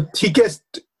 One of the thickest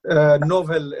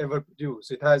novel ever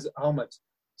produced. It has how much?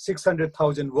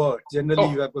 600,000 words.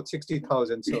 Generally, you have got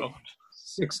 60,000. So.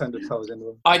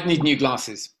 600,000. I'd need new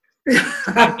glasses.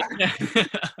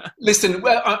 Listen,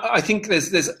 well, I think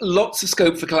there's lots of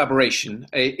scope for collaboration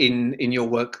in your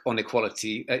work on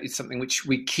equality. It's something which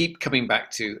we keep coming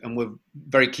back to, and we're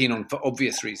very keen on for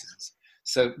obvious reasons.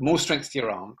 So more strength to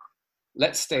your arm.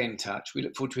 Let's stay in touch. We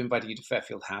look forward to inviting you to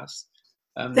Fairfield House.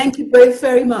 Thank you both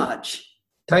very much.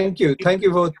 Thank you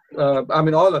both.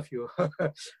 All of you.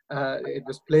 It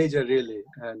was a pleasure, really,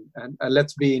 and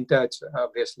let's be in touch.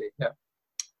 Obviously, yeah.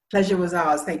 Pleasure was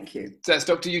ours. Thank you. So that's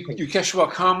Dr. Yukteswar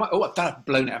Kumar. I've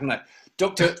blown it, haven't I?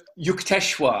 Dr.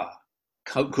 Yukteswar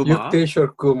Kumar.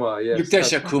 Yukteswar Kumar, yes.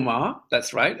 Yukteswar Kumar,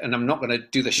 that's right. And I'm not going to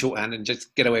do the shorthand and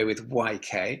just get away with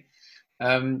YK.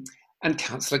 And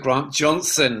Councillor Grant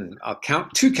Johnson, our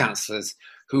two councillors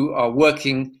who are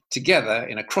working together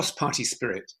in a cross-party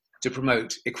spirit to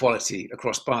promote equality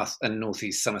across Bath and North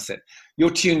East Somerset.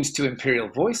 You're tuned to Imperial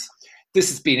Voice. This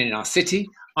has been In Our City.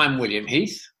 I'm William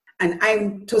Heath. And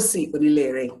I'm Tosi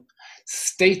Uniliri.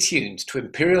 Stay tuned to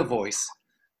Imperial Voice,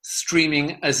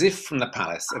 streaming as if from the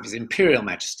palace of His Imperial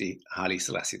Majesty Haile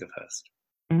Selassie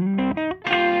I.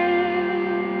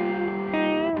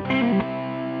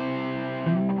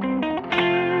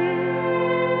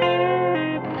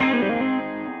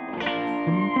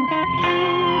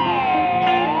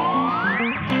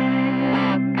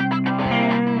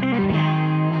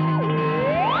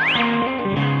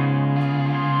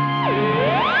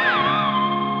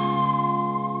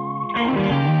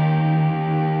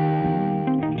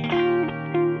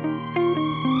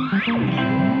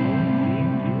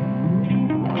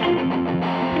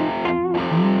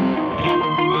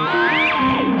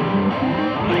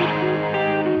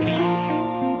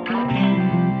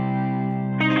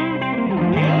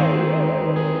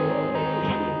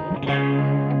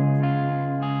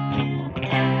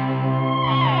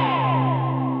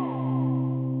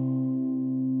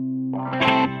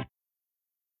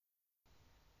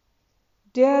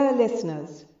 Dear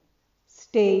listeners,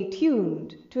 stay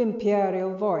tuned to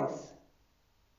Imperial Voice.